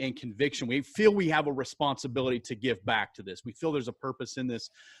passion and conviction, we feel we have a responsibility to give back to this. We feel there's a purpose in this,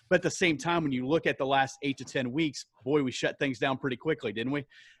 but at the same time, when you look at the last 8 to 10 weeks, boy, we shut things down pretty quickly, didn't we?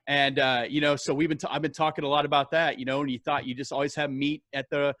 And, so I've been talking a lot about that, and you thought you just always have meat at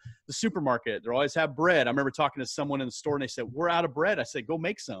the supermarket. They always have bread. I remember talking to someone in the store and they said, we're out of bread. I said, go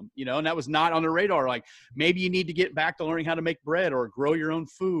make some, and that was not on the radar. Like, maybe you need to get back to learning how to make bread or grow your own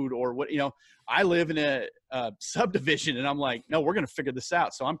food or what, I live in a subdivision and I'm like, no, we're going to figure this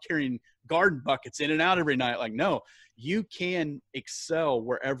out. So I'm carrying garden buckets in and out every night. Like, no, you can excel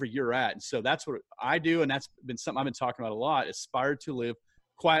wherever you're at. And so that's what I do. And that's been something I've been talking about a lot. Aspire to live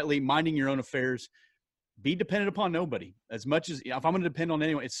quietly, minding your own affairs, be dependent upon nobody. As much as, if I'm going to depend on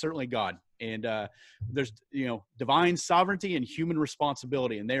anyone, it's certainly God. And there's, divine sovereignty and human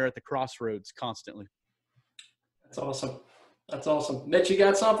responsibility. And they're at the crossroads constantly. That's awesome. Mitch, you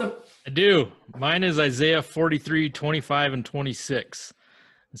got something? I do. Mine is Isaiah 43:25 and 26.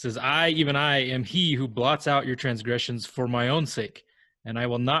 It says, even I am he who blots out your transgressions for my own sake, and I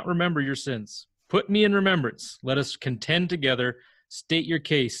will not remember your sins. Put me in remembrance. Let us contend together. State your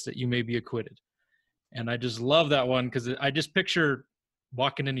case that you may be acquitted. And I just love that one because I just picture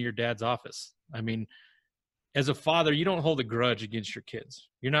walking into your dad's office. I mean, as a father, you don't hold a grudge against your kids.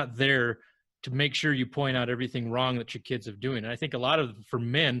 You're not there to make sure you point out everything wrong that your kids are doing. And I think a lot of, for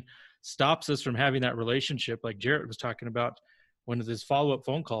men, stops us from having that relationship like Jared was talking about one of his follow-up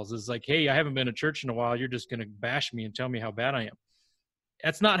phone calls is like, hey, I haven't been to church in a while. You're just going to bash me and tell me how bad I am.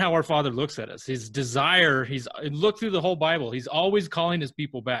 That's not how our Father looks at us. His desire, look through the whole Bible. He's always calling his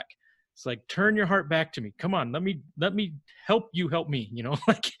people back. It's like, turn your heart back to me. Come on, let me help you help me,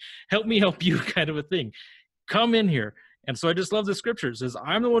 like help me help you kind of a thing. Come in here. And so I just love the scripture. It says,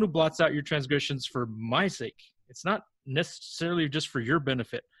 I'm the one who blots out your transgressions for my sake. It's not necessarily just for your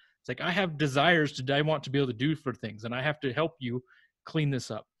benefit. It's like, I have desires I want to be able to do for things, and I have to help you clean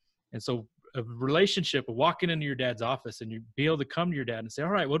this up. And so a relationship of walking into your dad's office and you be able to come to your dad and say, all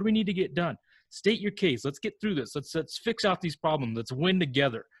right, what do we need to get done? State your case. Let's get through this. Let's fix out these problems. Let's win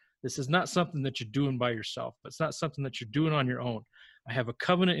together. This is not something that you're doing by yourself. It's not something that you're doing on your own. I have a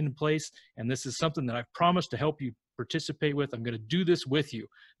covenant in place, and this is something that I've promised to help you participate with. I'm going to do this with you.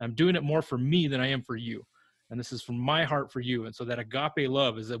 I'm doing it more for me than I am for you. And this is from my heart for you. And so that agape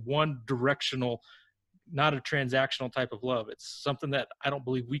love is a one directional, not a transactional type of love. It's something that I don't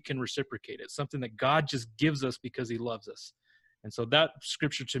believe we can reciprocate. It's something that God just gives us because he loves us. And so that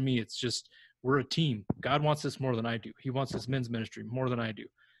scripture to me, it's just, we're a team. God wants this more than I do. He wants this men's ministry more than I do.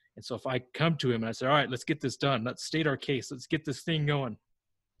 And so if I come to him and I say, all right, let's get this done. Let's state our case. Let's get this thing going.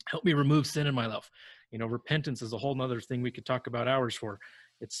 Help me remove sin in my life. You know, repentance is a whole nother thing we could talk about hours for.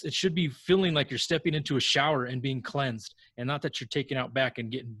 It should be feeling like you're stepping into a shower and being cleansed, and not that you're taken out back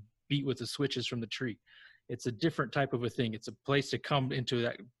and getting beat with the switches from the tree. It's a different type of a thing. It's a place to come into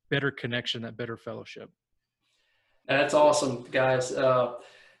that better connection, that better fellowship. That's awesome, guys.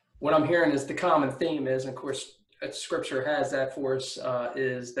 What I'm hearing is the common theme is, and of course, Scripture has that for us,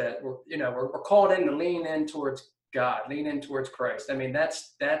 is that we're called in to lean in towards God, lean in towards Christ. I mean,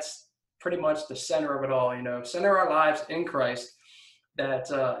 that's pretty much the center of it all. Center our lives in Christ. That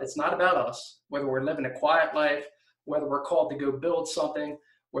it's not about us, whether we're living a quiet life, whether we're called to go build something,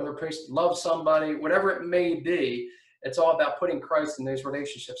 whether we're to love somebody, whatever it may be. It's all about putting Christ in those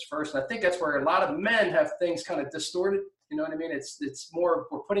relationships first. And I think that's where a lot of men have things kind of distorted. You know what I mean? It's more,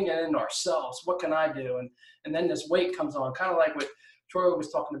 we're putting it in ourselves. What can I do? And then this weight comes on, kind of like what Troy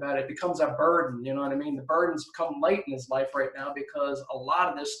was talking about. It becomes a burden. You know what I mean? The burden's become light in his life right now because a lot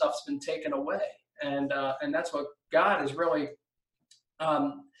of this stuff's been taken away. And that's what God is really,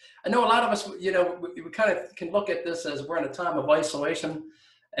 I know a lot of us, we kind of can look at this as we're in a time of isolation.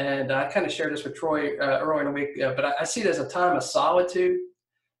 And I kind of shared this with Troy earlier in the week, but I see it as a time of solitude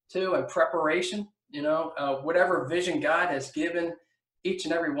too, and preparation. Whatever vision God has given each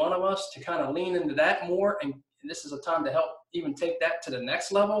and every one of us to kind of lean into that more. And this is a time to help even take that to the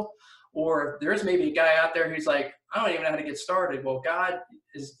next level. Or there's maybe a guy out there who's like, I don't even know how to get started. Well, God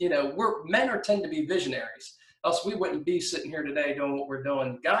is, men tend to be visionaries. Else we wouldn't be sitting here today doing what we're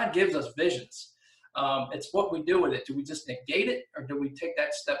doing. God gives us visions. It's what we do with it. Do we just negate it, or do we take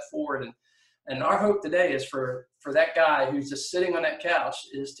that step forward? And our hope today is for that guy who's just sitting on that couch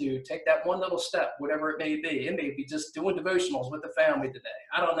is to take that one little step, whatever it may be. It may be just doing devotionals with the family today.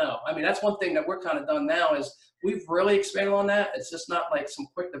 I don't know. I mean, that's one thing that we're kind of done now is we've really expanded on that. It's just not like some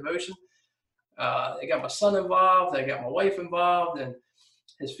quick devotion. I got my son involved. I got my wife involved, and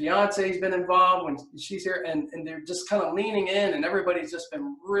his fiance's been involved when she's here, and they're just kind of leaning in, and everybody's just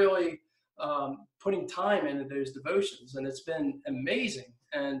been really putting time into those devotions, and it's been amazing.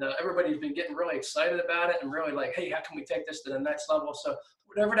 And everybody's been getting really excited about it and really like, hey, how can we take this to the next level? So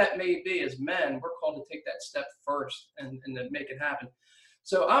whatever that may be, as men, we're called to take that step first and to make it happen.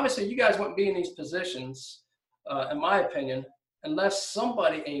 So obviously you guys wouldn't be in these positions, in my opinion, unless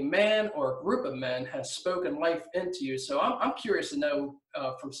somebody, a man or a group of men, has spoken life into you. So I'm curious to know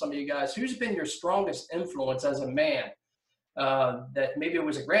from some of you guys, who's been your strongest influence as a man? That maybe it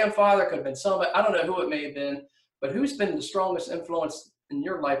was a grandfather, could have been somebody, I don't know who it may have been, but who's been the strongest influence in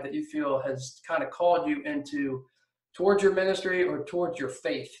your life that you feel has kind of called you towards your ministry or towards your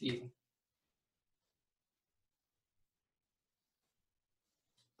faith even?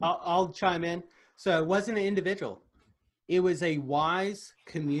 I'll chime in. So it wasn't an individual. It was a wise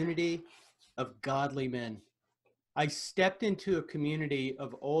community of godly men. I stepped into a community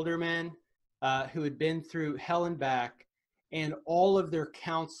of older men who had been through hell and back, and all of their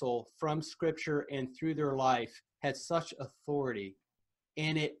counsel from Scripture and through their life had such authority,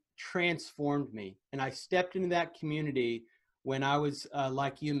 and it transformed me. And I stepped into that community when I was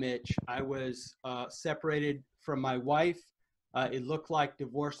like you, Mitch. I was separated from my wife. It looked like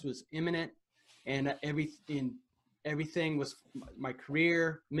divorce was imminent, and everything was my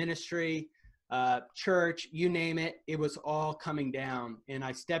career, ministry, church, you name it. It was all coming down. And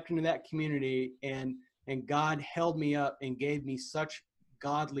I stepped into that community, and God held me up and gave me such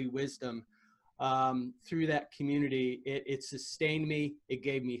godly wisdom through that community. It sustained me. It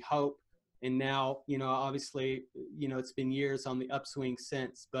gave me hope. And now, obviously, it's been years on the upswing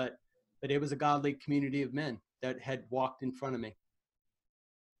since, but it was a godly community of men that had walked in front of me.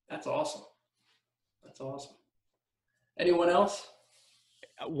 That's awesome. That's awesome. Anyone else?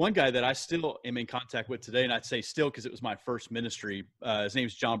 One guy that I still am in contact with today, and I'd say still because it was my first ministry, his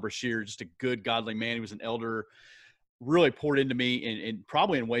name's John Brashear, just a good, godly man. He was an elder, really poured into me and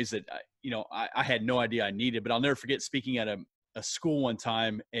probably in ways that, I had no idea I needed. But I'll never forget speaking at a school one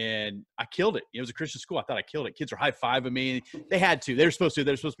time, and I killed it. It was a Christian school. I thought I killed it. Kids were high-fiving me. They had to. They were supposed to.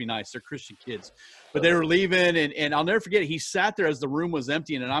 They're supposed to be nice. They're Christian kids. But they were leaving, and I'll never forget, he sat there as the room was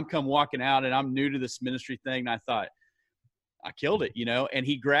emptying, and I'm come walking out, and I'm new to this ministry thing, and I thought, I killed it, and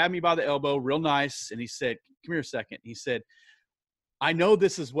he grabbed me by the elbow real nice. And he said, come here a second. He said, I know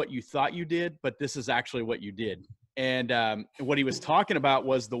this is what you thought you did, but this is actually what you did. And what he was talking about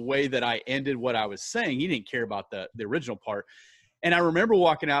was the way that I ended what I was saying. He didn't care about the original part. And I remember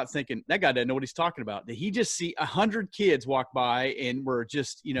walking out thinking, that guy doesn't know what he's talking about. Did he just see 100 kids walk by and were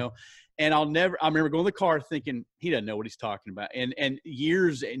just, and I remember going to the car thinking, he doesn't know what he's talking about. And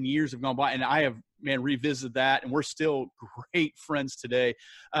years and years have gone by, and I have, revisited that, and we're still great friends today.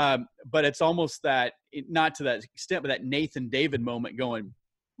 But it's almost that, not to that extent, but that Nathan David moment going,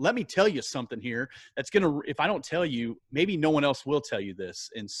 let me tell you something here that's going to, if I don't tell you, maybe no one else will tell you this.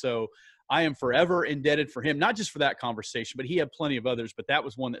 And so I am forever indebted for him, not just for that conversation, but he had plenty of others. But that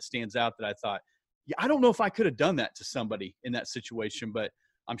was one that stands out that I thought, yeah, I don't know if I could have done that to somebody in that situation, but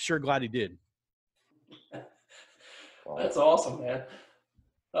I'm sure glad he did. That's awesome, man.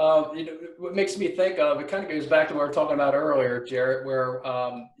 What makes me think of, it kind of goes back to what we were talking about earlier, Jarrett, where,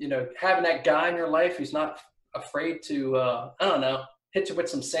 having that guy in your life who's not afraid to, hit you with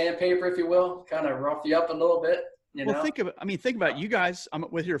some sandpaper, if you will, kind of rough you up a little bit. Well, think about it. You guys, I'm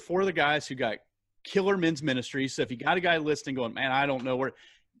with here 4 of the guys who got killer men's ministries. So if you got a guy listening going, man, I don't know where,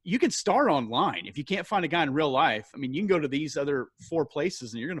 you can start online. If you can't find a guy in real life, you can go to these other 4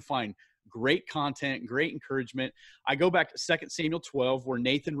 places and you're going to find great content, great encouragement. I go back to 2 Samuel 12, where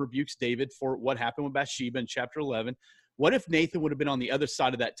Nathan rebukes David for what happened with Bathsheba in chapter 11. What if Nathan would have been on the other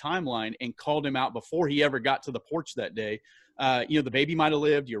side of that timeline and called him out before he ever got to the porch that day? The baby might have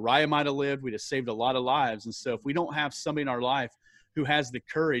lived, Uriah might have lived. We'd have saved a lot of lives. And so if we don't have somebody in our life who has the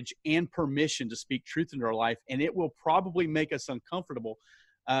courage and permission to speak truth into our life, and it will probably make us uncomfortable,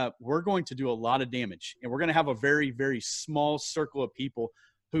 we're going to do a lot of damage. And we're going to have a very, very small circle of people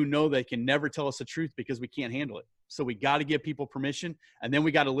who know they can never tell us the truth because we can't handle it. So we got to give people permission, and then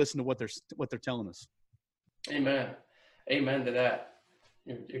we got to listen to what they're telling us. Amen. Amen to that.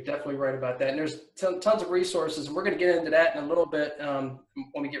 You're definitely right about that. And there's tons of resources, and we're going to get into that in a little bit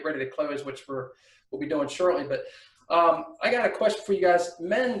when we get ready to close, which we'll be doing shortly. But I got a question for you guys.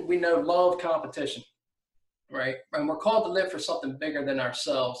 Men, we know, love competition, right? And we're called to live for something bigger than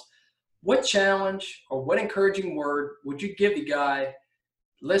ourselves. What challenge or what encouraging word would you give the guy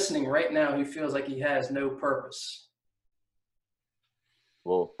listening right now who feels like he has no purpose?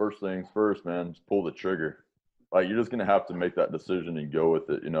 Well, first things first, man, just pull the trigger. You're just going to have to make that decision and go with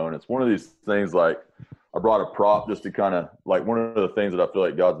it, and it's one of these things. I brought a prop just to kind of, one of the things that I feel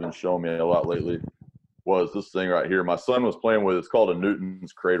like God's been showing me a lot lately was this thing right here. My son was playing with, it's called a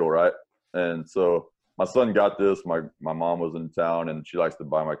Newton's cradle, right? And so my son got this. My mom was in town, and she likes to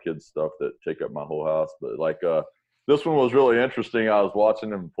buy my kids stuff that take up my whole house. But this one was really interesting. I was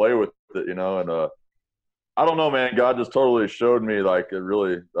watching him play with it, and I don't know, man. God just totally showed me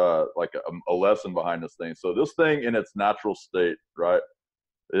a lesson behind this thing. So this thing in its natural state, right,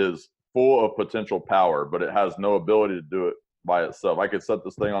 is full of potential power, but it has no ability to do it by itself. I could set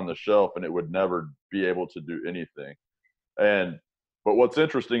this thing on the shelf and it would never be able to do anything. But what's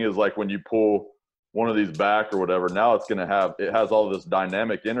interesting is when you pull one of these back or whatever, now it has all this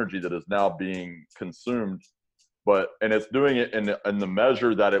dynamic energy that is now being consumed, and it's doing it in the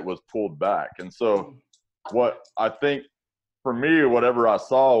measure that it was pulled back. And so what I think for me, whatever I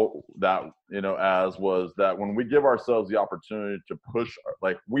saw that, as was that when we give ourselves the opportunity to push,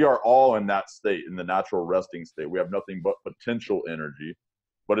 we are all in that state, in the natural resting state. We have nothing but potential energy,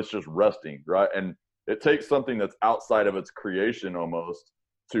 but it's just resting, right? And it takes something that's outside of its creation almost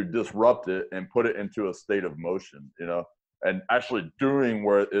to disrupt it and put it into a state of motion, and actually doing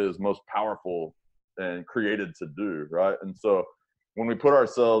where it is most powerful and created to do, right? And so when we find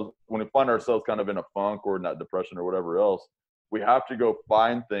ourselves kind of in a funk or in that depression or whatever else, we have to go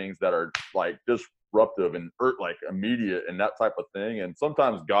find things that are disruptive and immediate and that type of thing. And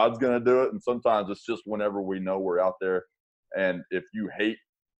sometimes God's going to do it. And sometimes it's just whenever we know we're out there. And if you hate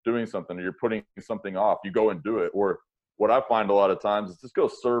doing something or you're putting something off, you go and do it. Or what I find a lot of times is just go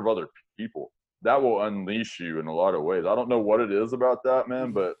serve other people. That will unleash you in a lot of ways. I don't know what it is about that,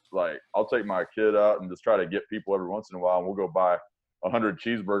 man, but I'll take my kid out and just try to get people every once in a while, and we'll go buy 100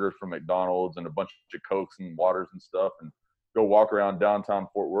 cheeseburgers from McDonald's and a bunch of Cokes and waters and stuff, and go walk around downtown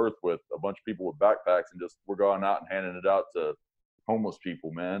Fort Worth with a bunch of people with backpacks, and we're going out and handing it out to homeless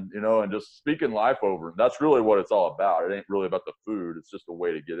people, man, and just speaking life over. That's really what it's all about. It ain't really about the food. It's just a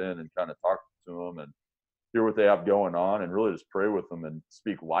way to get in and kind of talk to them and hear what they have going on and really just pray with them and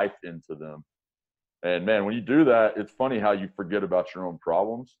speak life into them. And man, when you do that, it's funny how you forget about your own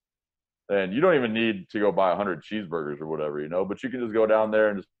problems. And you don't even need to go buy 100 cheeseburgers or whatever, but you can just go down there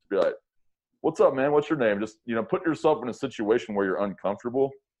and just be like, what's up, man? What's your name? Just, put yourself in a situation where you're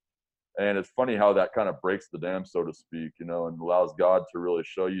uncomfortable And it's funny how that kind of breaks the dam, so to speak, and allows God to really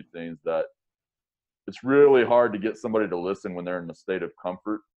show you things that it's really hard to get somebody to listen when they're in a state of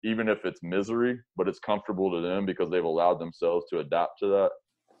comfort, even if it's misery, but it's comfortable to them because they've allowed themselves to adapt to that.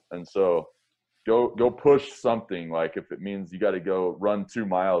 And so go push something. Like if it means you got to go run 2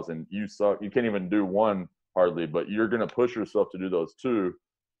 miles and you suck, you can't even do one hardly, but you're going to push yourself to do those 2.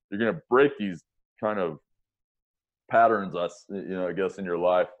 You're going to break these kind of patterns, I guess, in your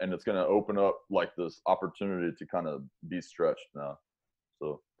life, and it's going to open up like this opportunity to kind of be stretched now.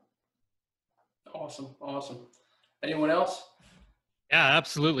 So awesome. Anyone else? Yeah,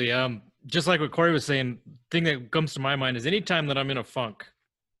 absolutely. Just like what Corey was saying, thing that comes to my mind is anytime that I'm in a funk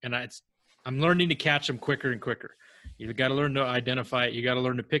and I'm learning to catch them quicker and quicker. You got to learn to identify it. You got to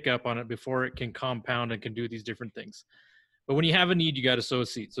learn to pick up on it before it can compound and can do these different things. But when you have a need, you got to sow a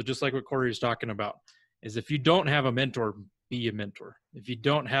seed. So just like what Corey was talking about is if you don't have a mentor, be a mentor. If you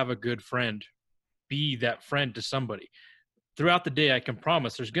don't have a good friend, be that friend to somebody. Throughout the day, I can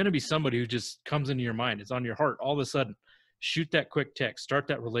promise there's going to be somebody who just comes into your mind. It's on your heart all of a sudden. Shoot that quick text, start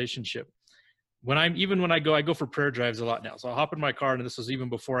that relationship. When I go for prayer drives a lot now. So I'll hop in my car, and this was even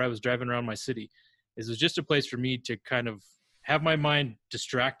before I was driving around my city. It was just a place for me to kind of have my mind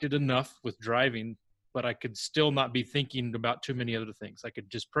distracted enough with driving, but I could still not be thinking about too many other things. I could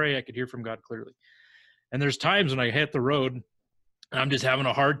just pray. I could hear from God clearly. And there's times when I hit the road, and I'm just having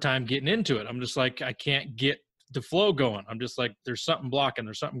a hard time getting into it. I'm just like, I can't get the flow going. I'm just like, there's something blocking.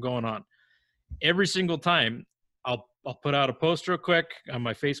 There's something going on. Every single time, I'll put out a post real quick on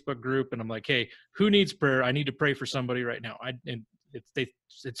my Facebook group, and I'm like, hey, who needs prayer? I need to pray for somebody right now. And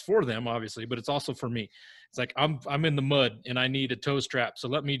it's for them, obviously, but it's also for me. It's like I'm in the mud and I need a toe strap. So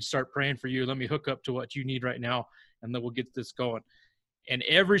let me start praying for you. Let me hook up to what you need right now, and then we'll get this going. And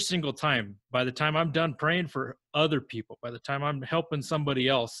every single time, by the time I'm done praying for other people, by the time I'm helping somebody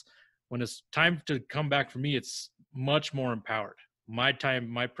else, when it's time to come back for me, it's much more empowered. My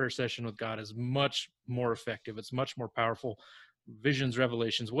prayer session with God is much more effective. It's much more powerful. Visions,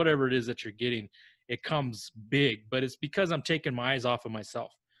 revelations, whatever it is that you're getting, it comes big, but it's because I'm taking my eyes off of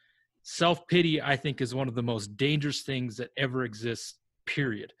myself. Self-pity, I think, is one of the most dangerous things that ever exists,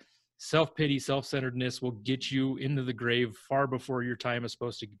 period. Self-pity, self-centeredness will get you into the grave far before your time is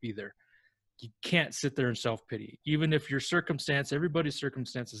supposed to be there. You can't sit there in self-pity. Even if your circumstance, everybody's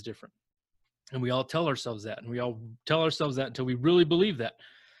circumstance is different. And we all tell ourselves that. And we all tell ourselves that until we really believe that.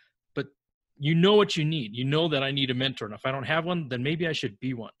 But you know what you need. You know that I need a mentor. And if I don't have one, then maybe I should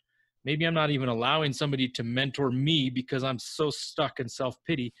be one. Maybe I'm not even allowing somebody to mentor me because I'm so stuck in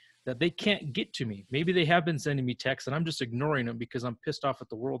self-pity that they can't get to me. Maybe they have been sending me texts and I'm just ignoring them because I'm pissed off at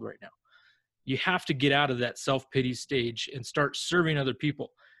the world right now. You have to get out of that self-pity stage and start serving other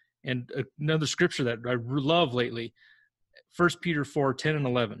people. And another scripture that I love lately, 1 Peter 4:10 and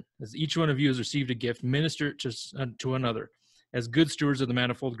 11, as each one of you has received a gift, minister it to another as good stewards of the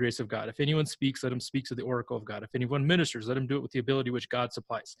manifold grace of God. If anyone speaks, let him speak to the oracle of God. If anyone ministers, let him do it with the ability which God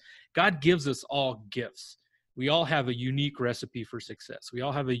supplies. God gives us all gifts. We all have a unique recipe for success. We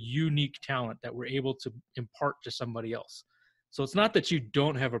all have a unique talent that we're able to impart to somebody else. So it's not that you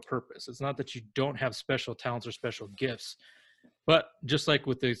don't have a purpose. It's not that you don't have special talents or special gifts. But just like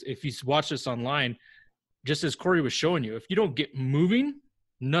with this, if you watch this online, just as Corey was showing you, if you don't get moving,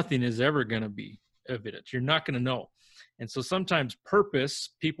 nothing is ever going to be evident. You're not going to know. And so sometimes purpose,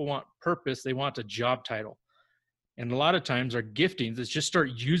 people want purpose. They want a job title. And a lot of times our giftings is just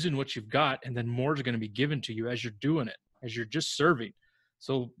start using what you've got, and then more is going to be given to you as you're doing it, as you're just serving.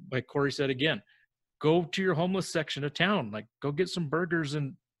 So like Corey said again, go to your homeless section of town, like go get some burgers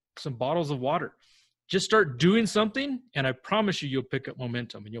and some bottles of water. Just start doing something, and I promise you'll pick up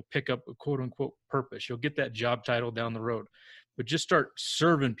momentum and you'll pick up a quote unquote purpose. You'll get that job title down the road, but just start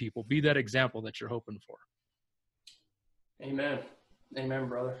serving people. Be that example that you're hoping for. Amen. Amen,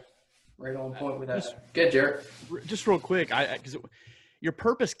 brother. Right on point with that. Good, Jared. Just real quick, because your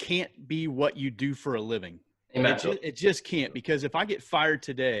purpose can't be what you do for a living. Amen. It just can't, because if I get fired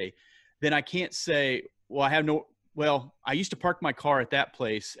today, then I can't say, well, I used to park my car at that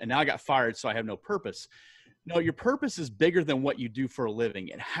place and now I got fired, so I have no purpose. No, your purpose is bigger than what you do for a living.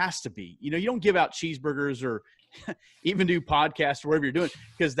 It has to be. You don't give out cheeseburgers or even do podcasts or whatever you're doing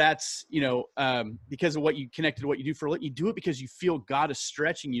because that's, because of what you connected to what you do for a living. You do it because you feel God is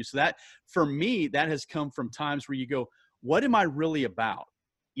stretching you. So that, for me, that has come from times where you go, what am I really about?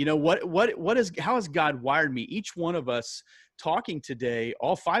 How has God wired me? Each one of us talking today,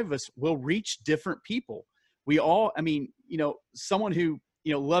 all 5 of us will reach different people. We all, someone who,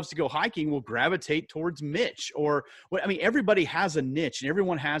 loves to go hiking will gravitate towards Mitch everybody has a niche and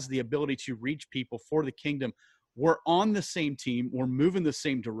everyone has the ability to reach people for the kingdom. we're on the same team. We're moving the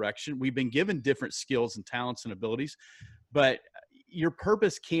same direction. We've been given different skills and talents and abilities, but your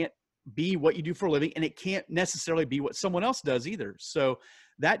purpose can't be what you do for a living, and it can't necessarily be what someone else does either. So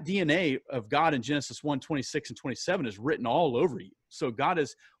that DNA of God in Genesis 1:26 and 27 is written all over you. So God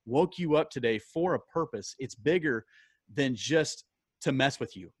has woke you up today for a purpose. It's bigger than just to mess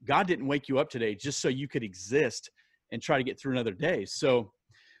with you. God didn't wake you up today just so you could exist and try to get through another day. So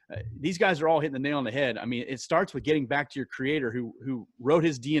these guys are all hitting the nail on the head. I mean, it starts with getting back to your creator who wrote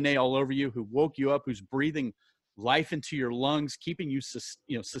his DNA all over you, who woke you up, who's breathing life into your lungs, keeping you,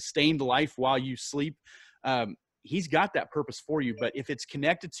 sustained life while you sleep. He's got that purpose for you, but if it's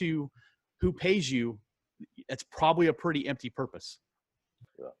connected to who pays you, it's probably a pretty empty purpose.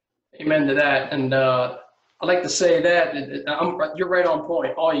 Amen to that. And I like to say that you're right on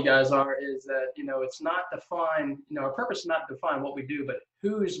point. All you guys are, is that, it's not defined, our purpose is not defined what we do, but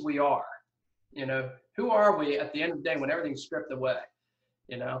whose we are. Who are we at the end of the day when everything's stripped away?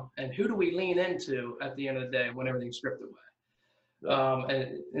 And who do we lean into at the end of the day when everything's stripped away?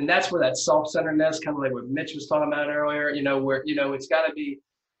 And that's where that self-centeredness, kind of like what Mitch was talking about earlier, where, it's got to be,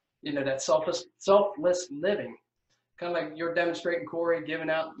 that selfless living. Kind of like you're demonstrating, Corey, giving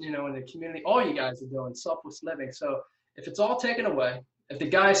out, in the community, all you guys are doing selfless living. So if it's all taken away, if the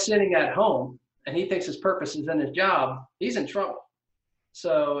guy's sitting at home and he thinks his purpose is in his job, he's in trouble.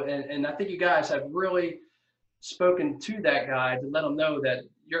 So, and I think you guys have really spoken to that guy to let him know that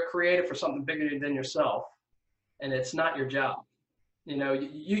you're created for something bigger than yourself, and it's not your job.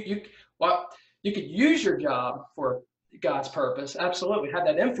 You could use your job for God's purpose, absolutely, have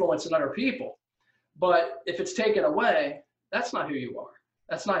that influence in other people. But if it's taken away, that's not who you are.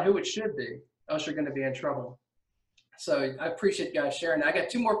 That's not who it should be, else you're going to be in trouble. So I appreciate you guys sharing. I got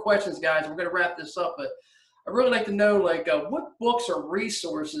 2 more questions, guys. We're going to wrap this up, but I'd really like to know, what books or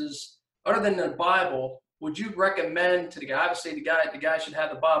resources, other than the Bible, would you recommend to the guy? Obviously, the guy should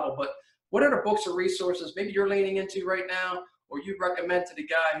have the Bible, but what other books or resources maybe you're leaning into right now, or you recommend to the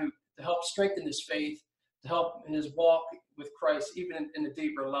guy to help strengthen his faith, to help in his walk with Christ, even in a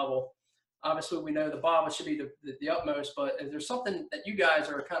deeper level? Obviously, we know the Bible should be the utmost, but is there something that you guys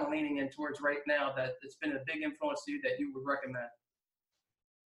are kind of leaning in towards right now that's been a big influence to you that you would recommend?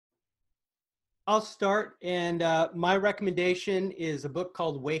 I'll start, and my recommendation is a book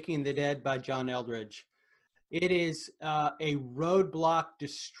called Waking the Dead by John Eldredge. It is a roadblock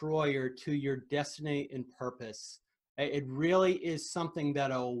destroyer to your destiny and purpose. It really is something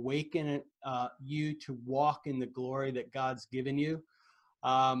that will awaken you to walk in the glory that God's given you.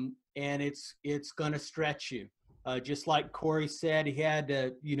 And it's going to stretch you. Just like Corey said, he had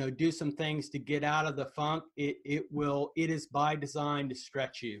to, do some things to get out of the funk. It is by design to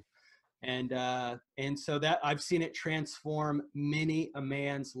stretch you. And so that I've seen it transform many a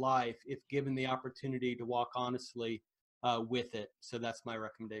man's life if given the opportunity to walk honestly with it. So that's my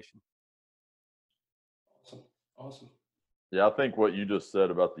recommendation. Awesome. Yeah, I think what you just said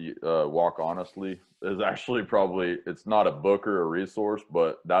about the walk honestly is actually probably, it's not a book or a resource,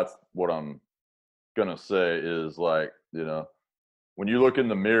 but that's what I'm gonna say is when you look in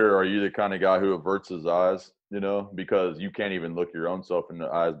the mirror, are you the kind of guy who averts his eyes, because you can't even look your own self in the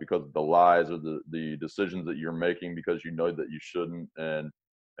eyes because of the lies or the decisions that you're making because you know that you shouldn't, and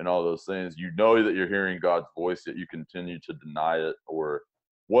all those things. You know that you're hearing God's voice, yet you continue to deny it, or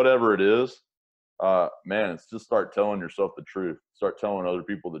whatever it is. Man, it's just start telling yourself the truth. Start telling other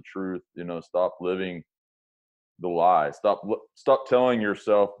people the truth. Stop living the lie. Stop telling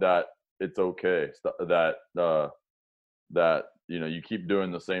yourself that it's okay. That you keep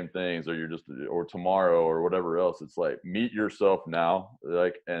doing the same things, or tomorrow or whatever else. It's like, meet yourself now,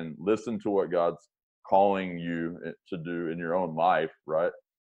 and listen to what God's calling you to do in your own life, right?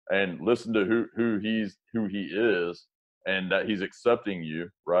 And listen to who he is, and that he's accepting you,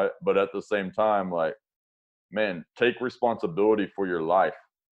 right? But at the same time, man, take responsibility for your life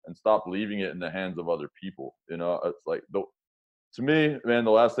and stop leaving it in the hands of other people. It's like, to me, man,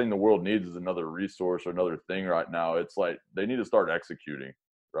 the last thing the world needs is another resource or another thing right now. It's like they need to start executing,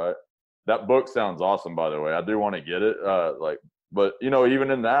 right? That book sounds awesome, by the way. I do want to get it. But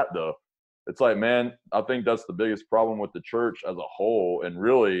even in that though, it's like, man, I think that's the biggest problem with the church as a whole. And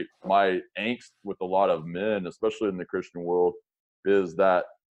really my angst with a lot of men, especially in the Christian world, is that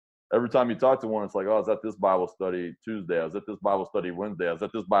every time you talk to one, it's like, oh, I was at this Bible study Tuesday, I was at this Bible study Wednesday, I was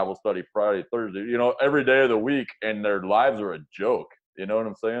at this Bible study Friday, Thursday, every day of the week, and their lives are a joke. You know what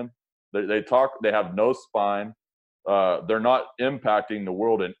I'm saying? They talk, they have no spine. They're not impacting the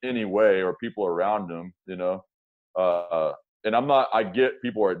world in any way or people around them, and I get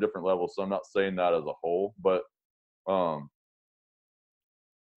people are at different levels, so I'm not saying that as a whole, but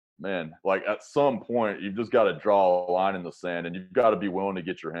man, like at some point, you've just got to draw a line in the sand, and you've got to be willing to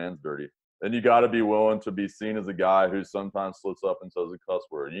get your hands dirty. And you got to be willing to be seen as a guy who sometimes slips up and says a cuss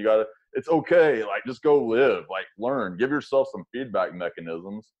word. And you got to, it's okay. Like, just go live, like learn, give yourself some feedback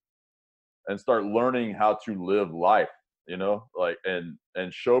mechanisms and start learning how to live life, you know, like, and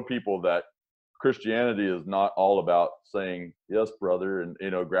show people that Christianity is not all about saying, yes, brother, and, you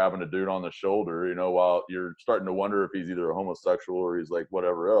know, grabbing a dude on the shoulder, you know, while you're starting to wonder if he's either a homosexual or he's like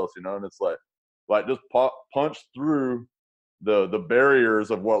whatever else, you know, and it's like just punch through the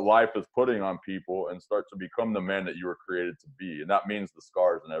barriers of what life is putting on people and start to become the man that you were created to be. And that means the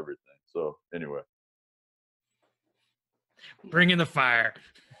scars and everything. So anyway. Bring in the fire.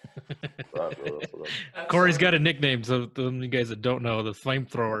 Right, bro, that's what Corey's got a nickname, so you guys that don't know, the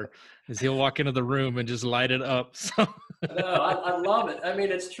flamethrower, is he'll walk into the room and just light it up. So No, I love it. I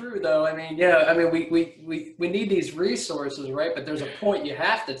mean, it's true though. I mean, yeah, I mean, we need these resources, right? But there's a point you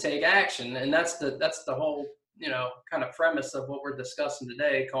have to take action, and that's the whole, you know, kind of premise of what we're discussing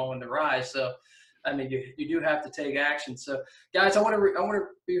today, calling the rise. So, I mean, you do have to take action. So, guys, I want to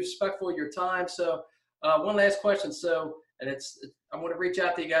be respectful of your time. So, one last question. So, and I want to reach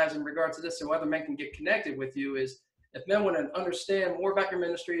out to you guys in regards to this, and whether men can get connected with you is, if men want to understand more about your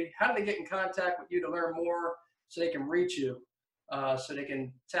ministry, how do they get in contact with you to learn more so they can reach you, so they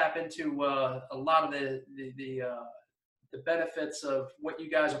can tap into a lot of the benefits of what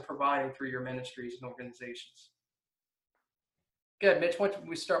you guys are providing through your ministries and organizations? Good, Mitch, why don't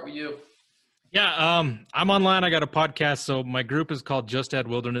we start with you? yeah, I'm online. I got a podcast. So my group is called Just Add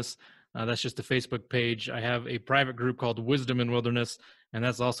Wilderness. That's just a Facebook page. I have a private group called Wisdom in Wilderness, and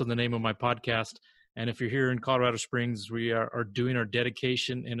that's also the name of my podcast. And if you're here in Colorado Springs, we are doing our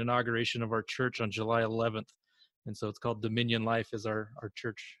dedication and inauguration of our church on July 11th. And so it's called Dominion Life is our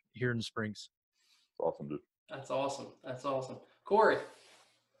church here in Springs. It's awesome, dude. That's awesome. That's awesome. Corey.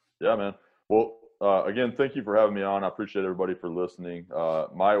 Yeah, man. Well, again, thank you for having me on. I appreciate everybody for listening.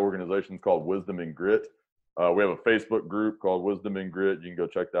 My organization is called Wisdom and Grit. We have a Facebook group called Wisdom and Grit. You can go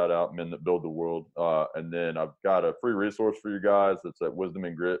check that out, Men That Build the World. And then I've got a free resource for you guys. It's at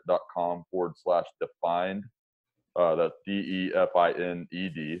wisdomandgrit.com/defined. That's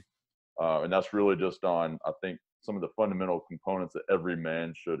DEFINED. And that's really just on, I think, some of the fundamental components that every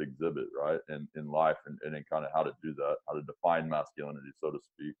man should exhibit, right, in life, and in kind of how to do that, how to define masculinity, so to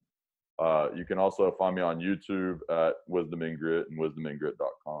speak. You can also find me on YouTube at Wisdom and Grit and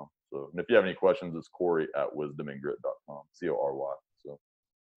wisdomandgrit.com. So, and if you have any questions, it's Corey at wisdomandgrit.com, CORY. So,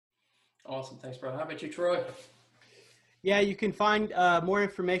 Awesome. Thanks, bro. How about you, Troy? Yeah, you can find more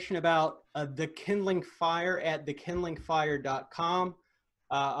information about The Kindling Fire at thekindlingfire.com.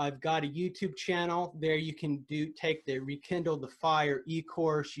 I've got a YouTube channel there. You can take the Rekindle the Fire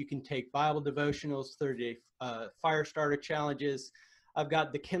e-course. You can take Bible devotionals, 30-day fire starter challenges. I've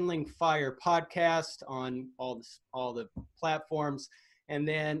got the Kindling Fire podcast on all the platforms. And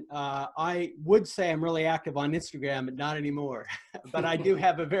then I would say I'm really active on Instagram, but not anymore. But I do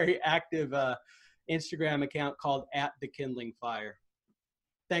have a very active Instagram account called @thekindlingfire.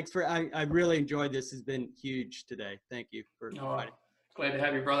 Thanks I really enjoyed this. It's been huge today. Thank you for inviting. Glad to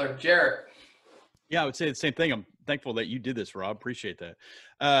have you, brother. Jarrett. Yeah, I would say the same thing. I'm thankful that you did this, Rob. Appreciate that.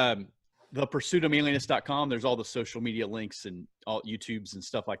 The pursuitofmanliness.com. There's all the social media links and all YouTubes and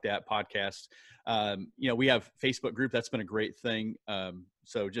stuff like that, podcasts. We have Facebook group. That's been a great thing.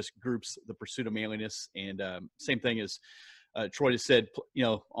 So just groups, the Pursuit of Manliness, and same thing as Troy just said,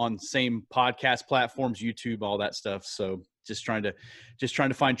 on same podcast platforms, YouTube, all that stuff. So just trying to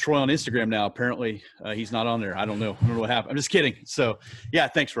find Troy on Instagram now. Apparently he's not on there. I don't know what happened. I'm just kidding. So yeah,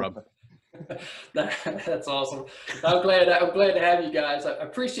 thanks, Rob. That's awesome. I'm glad to have you guys. I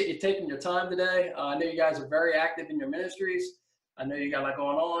appreciate you taking your time today. I know you guys are very active in your ministries. I know you got a lot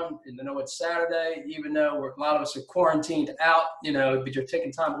going on, and I know it's Saturday, even though a lot of us are quarantined out, but you're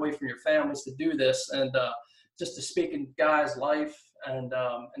taking time away from your families to do this, and just to speak in guys' life, and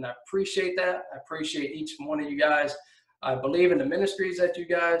I appreciate that. I appreciate each one of you guys. I believe in the ministries that you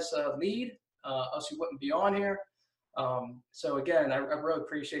guys lead, us who wouldn't be on here. So again, I really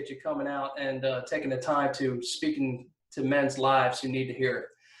appreciate you coming out and taking the time to speaking to men's lives who need to hear it.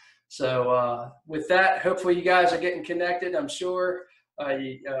 So with that, hopefully you guys are getting connected. I'm sure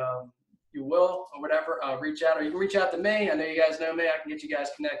you will, or whatever. Reach out, or you can reach out to me. I know you guys know me. I can get you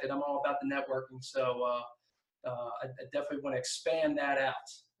guys connected. I'm all about the networking. So I definitely want to expand that out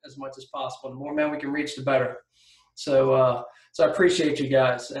as much as possible. The more men we can reach, the better. So I appreciate you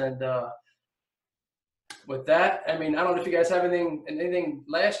guys. And with that, I don't know if you guys have anything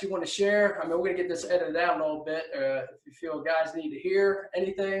last you want to share. We're going to get this edited out a little bit. If you feel guys need to hear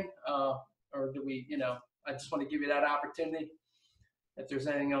anything, or do we, I just want to give you that opportunity. if there's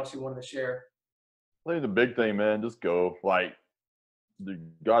anything else you wanted to share. I think the big thing, man, just go. Like,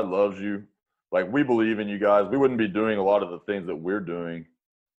 God loves you. Like, we believe in you guys. We wouldn't be doing a lot of the things that we're doing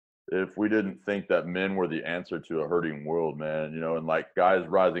if we didn't think that men were the answer to a hurting world, man, and like guys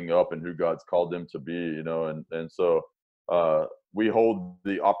rising up and who God's called them to be, and so we hold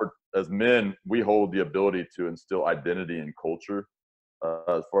as men, we hold the ability to instill identity and culture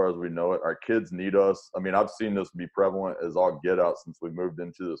as far as we know it. Our kids need us. I mean, I've seen this be prevalent as all get out since we moved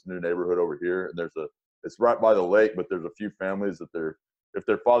into this new neighborhood over here. And it's right by the lake, but there's a few families that if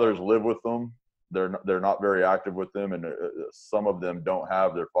their fathers live with them, they're not very active with them, and some of them don't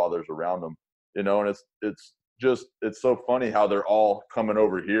have their fathers around them, and it's so funny how they're all coming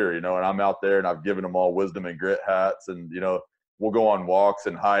over here, and I'm out there and I've given them all wisdom and grit hats, and we'll go on walks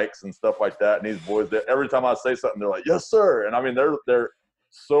and hikes and stuff like that, and these boys, every time I say something, they're like, yes sir. And I mean, they're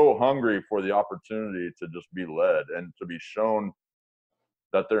so hungry for the opportunity to just be led and to be shown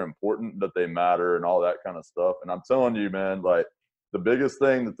that they're important, that they matter, and all that kind of stuff. And I'm telling you, man, like, the biggest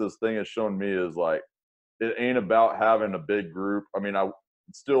thing that this thing has shown me is, like, it ain't about having a big group. I mean, I'll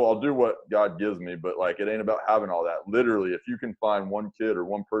do what God gives me, but like, it ain't about having all that. Literally, if you can find one kid or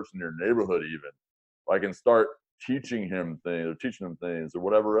one person in your neighborhood, even, like, and start teaching them things or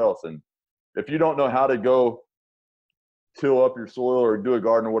whatever else. And if you don't know how to go till up your soil or do a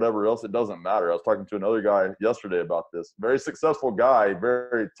garden or whatever else, it doesn't matter. I was talking to another guy yesterday about this, very successful guy,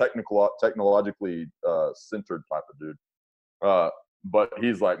 very technologically centered type of dude. But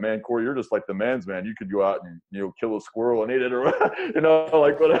he's like, man, Corey, you're just like the man's man. You could go out and, kill a squirrel and eat it, or,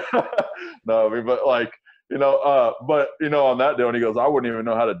 like, whatever. No, I mean, but like, on that day, and he goes, I wouldn't even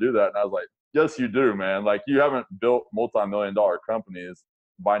know how to do that. And I was like, yes, you do, man. Like, you haven't built multi-million-dollar companies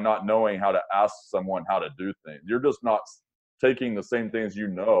by not knowing how to ask someone how to do things. You're just not taking the same things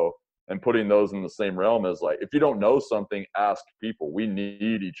and putting those in the same realm as, like, if you don't know something, ask people. We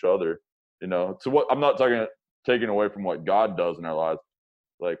need each other, So what I'm not taking away from what God does in our lives,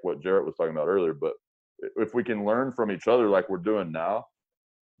 like what Jarrett was talking about earlier, but if we can learn from each other like we're doing now,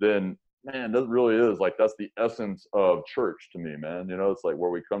 then, man, that really is, like, that's the essence of church to me, man. It's like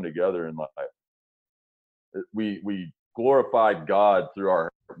where we come together and, like, we glorify God through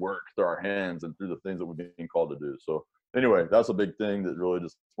our work, through our hands, and through the things that we're being called to do. So anyway, that's a big thing that really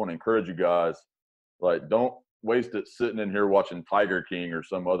just want to encourage you guys. Like, don't waste it sitting in here watching Tiger King or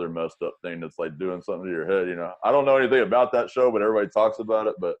some other messed up thing that's like doing something to your head. I don't know anything about that show, but everybody talks about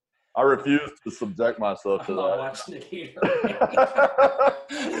it. But I refuse to subject myself to I'm that. not watching it either.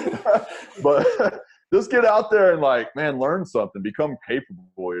 But just get out there and, like, man, learn something, become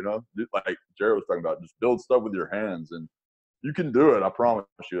capable. Like Jarrett was talking about, just build stuff with your hands, and you can do it. I promise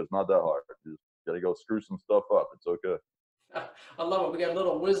you, it's not that hard. You just gotta go screw some stuff up. It's okay. I love it. We got a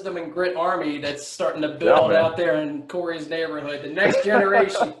little wisdom and grit army that's starting to build out there in Corey's neighborhood. The next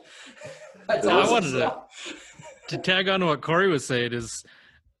generation. That's I awesome wanted to tag on to what Corey was saying is,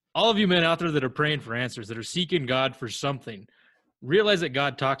 all of you men out there that are praying for answers, that are seeking God for something, realize that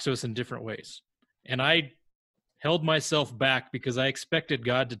God talks to us in different ways. And I held myself back because I expected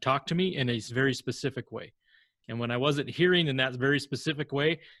God to talk to me in a very specific way. And when I wasn't hearing in that very specific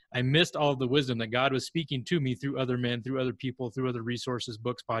way, I missed all of the wisdom that God was speaking to me through other men, through other people, through other resources,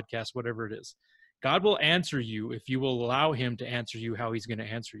 books, podcasts, whatever it is. God will answer you if you will allow him to answer you how he's going to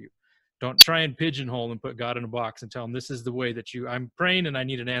answer you. Don't try and pigeonhole and put God in a box and tell him, this is the way that I'm praying and I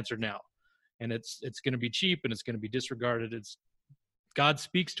need an answer now. And it's going to be cheap and it's going to be disregarded. God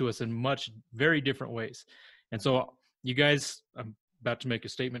speaks to us in very different ways. And so you guys, I'm about to make a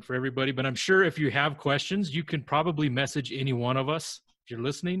statement for everybody, but I'm sure if you have questions, you can probably message any one of us. If you're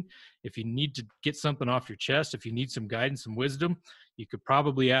listening, if you need to get something off your chest, if you need some guidance, some wisdom, you could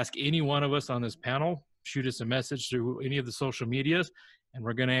probably ask any one of us on this panel, shoot us a message through any of the social medias, and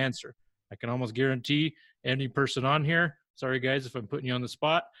we're going to answer. I can almost guarantee any person on here, sorry guys if I'm putting you on the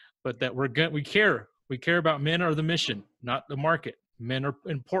spot, but that we care. We care about men or the mission, not the market. Men are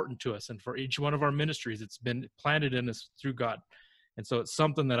important to us, and for each one of our ministries, it's been planted in us through God. And so it's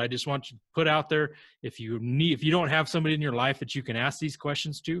something that I just want you to put out there. If you don't have somebody in your life that you can ask these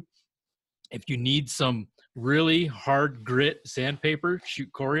questions to, if you need some really hard grit sandpaper,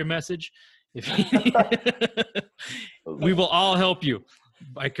 shoot Corey a message. We will all help you.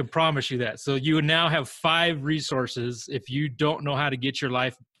 I can promise you that. So you now have 5 resources. If you don't know how to get your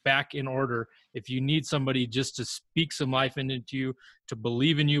life back in order, if you need somebody just to speak some life into you, to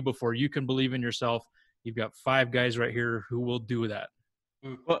believe in you before you can believe in yourself, you've got 5 guys right here who will do that.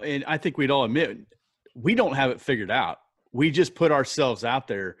 Well, and I think we'd all admit we don't have it figured out. We just put ourselves out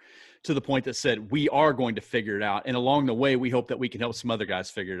there to the point that said, we are going to figure it out. And along the way, we hope that we can help some other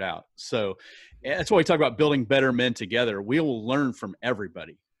guys figure it out. So that's why we talk about building better men together. We will learn from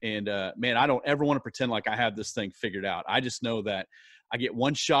everybody. And man, I don't ever want to pretend like I have this thing figured out. I just know that I get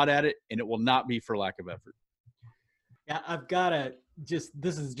one shot at it, and it will not be for lack of effort. Yeah, I've got to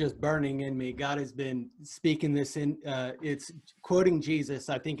this is just burning in me. God has been speaking this in, it's quoting Jesus.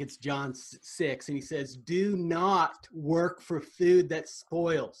 I think it's John 6. And he says, do not work for food that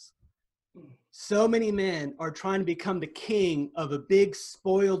spoils. So many men are trying to become the king of a big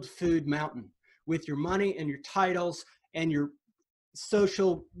spoiled food mountain with your money and your titles and your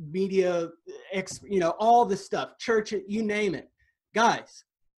social media, all this stuff, church, you name it. Guys,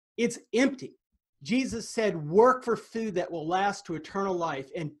 it's empty. Jesus said, work for food that will last to eternal life,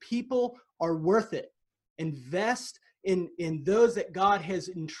 and people are worth it. Invest in those that God has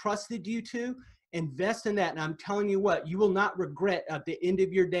entrusted you to. Invest in that. And I'm telling you what, you will not regret at the end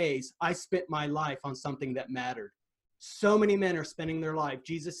of your days, I spent my life on something that mattered. So many men are spending their life.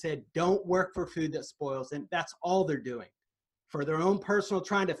 Jesus said, don't work for food that spoils. And that's all they're doing for their own personal,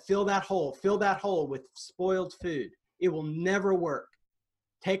 trying to fill that hole with spoiled food. It will never work.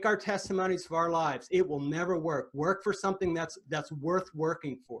 Take our testimonies of our lives. It will never work. Work for something that's worth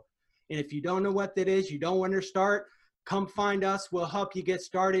working for. And if you don't know what that is, you don't want to start, come find us. We'll help you get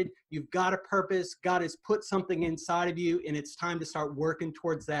started. You've got a purpose. God has put something inside of you, and it's time to start working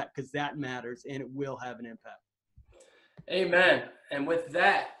towards that, because that matters, and it will have an impact. Amen. And with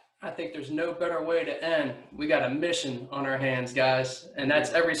that, I think there's no better way to end. We got a mission on our hands, guys, and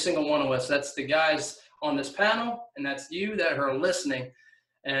that's every single one of us. That's the guys on this panel, and that's you that are listening.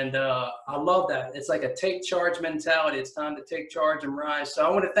 And I love that. It's like a take charge mentality. It's time to take charge and rise. So I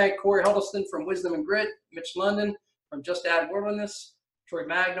want to thank Corey Huddleston from Wisdom and Grit, Mitch London from Just Add Wilderness, Troy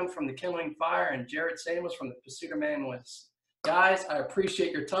Magnum from the Kindling Fire, and Jared Samuels from the Pursuit of Manliness. Guys, I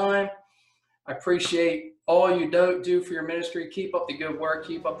appreciate your time. I appreciate all you do for your ministry. Keep up the good work.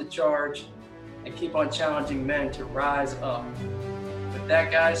 Keep up the charge. And keep on challenging men to rise up. With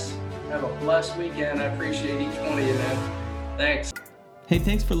that, guys, have a blessed weekend. I appreciate each one of you, man. Thanks. Hey,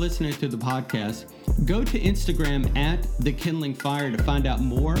 thanks for listening to the podcast. Go to Instagram at The Kindling Fire to find out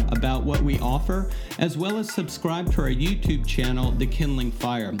more about what we offer, as well as subscribe to our YouTube channel, The Kindling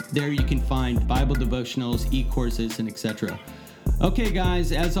Fire. There you can find Bible devotionals, e-courses, and etc. Okay,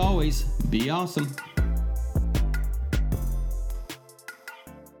 guys, as always, be awesome.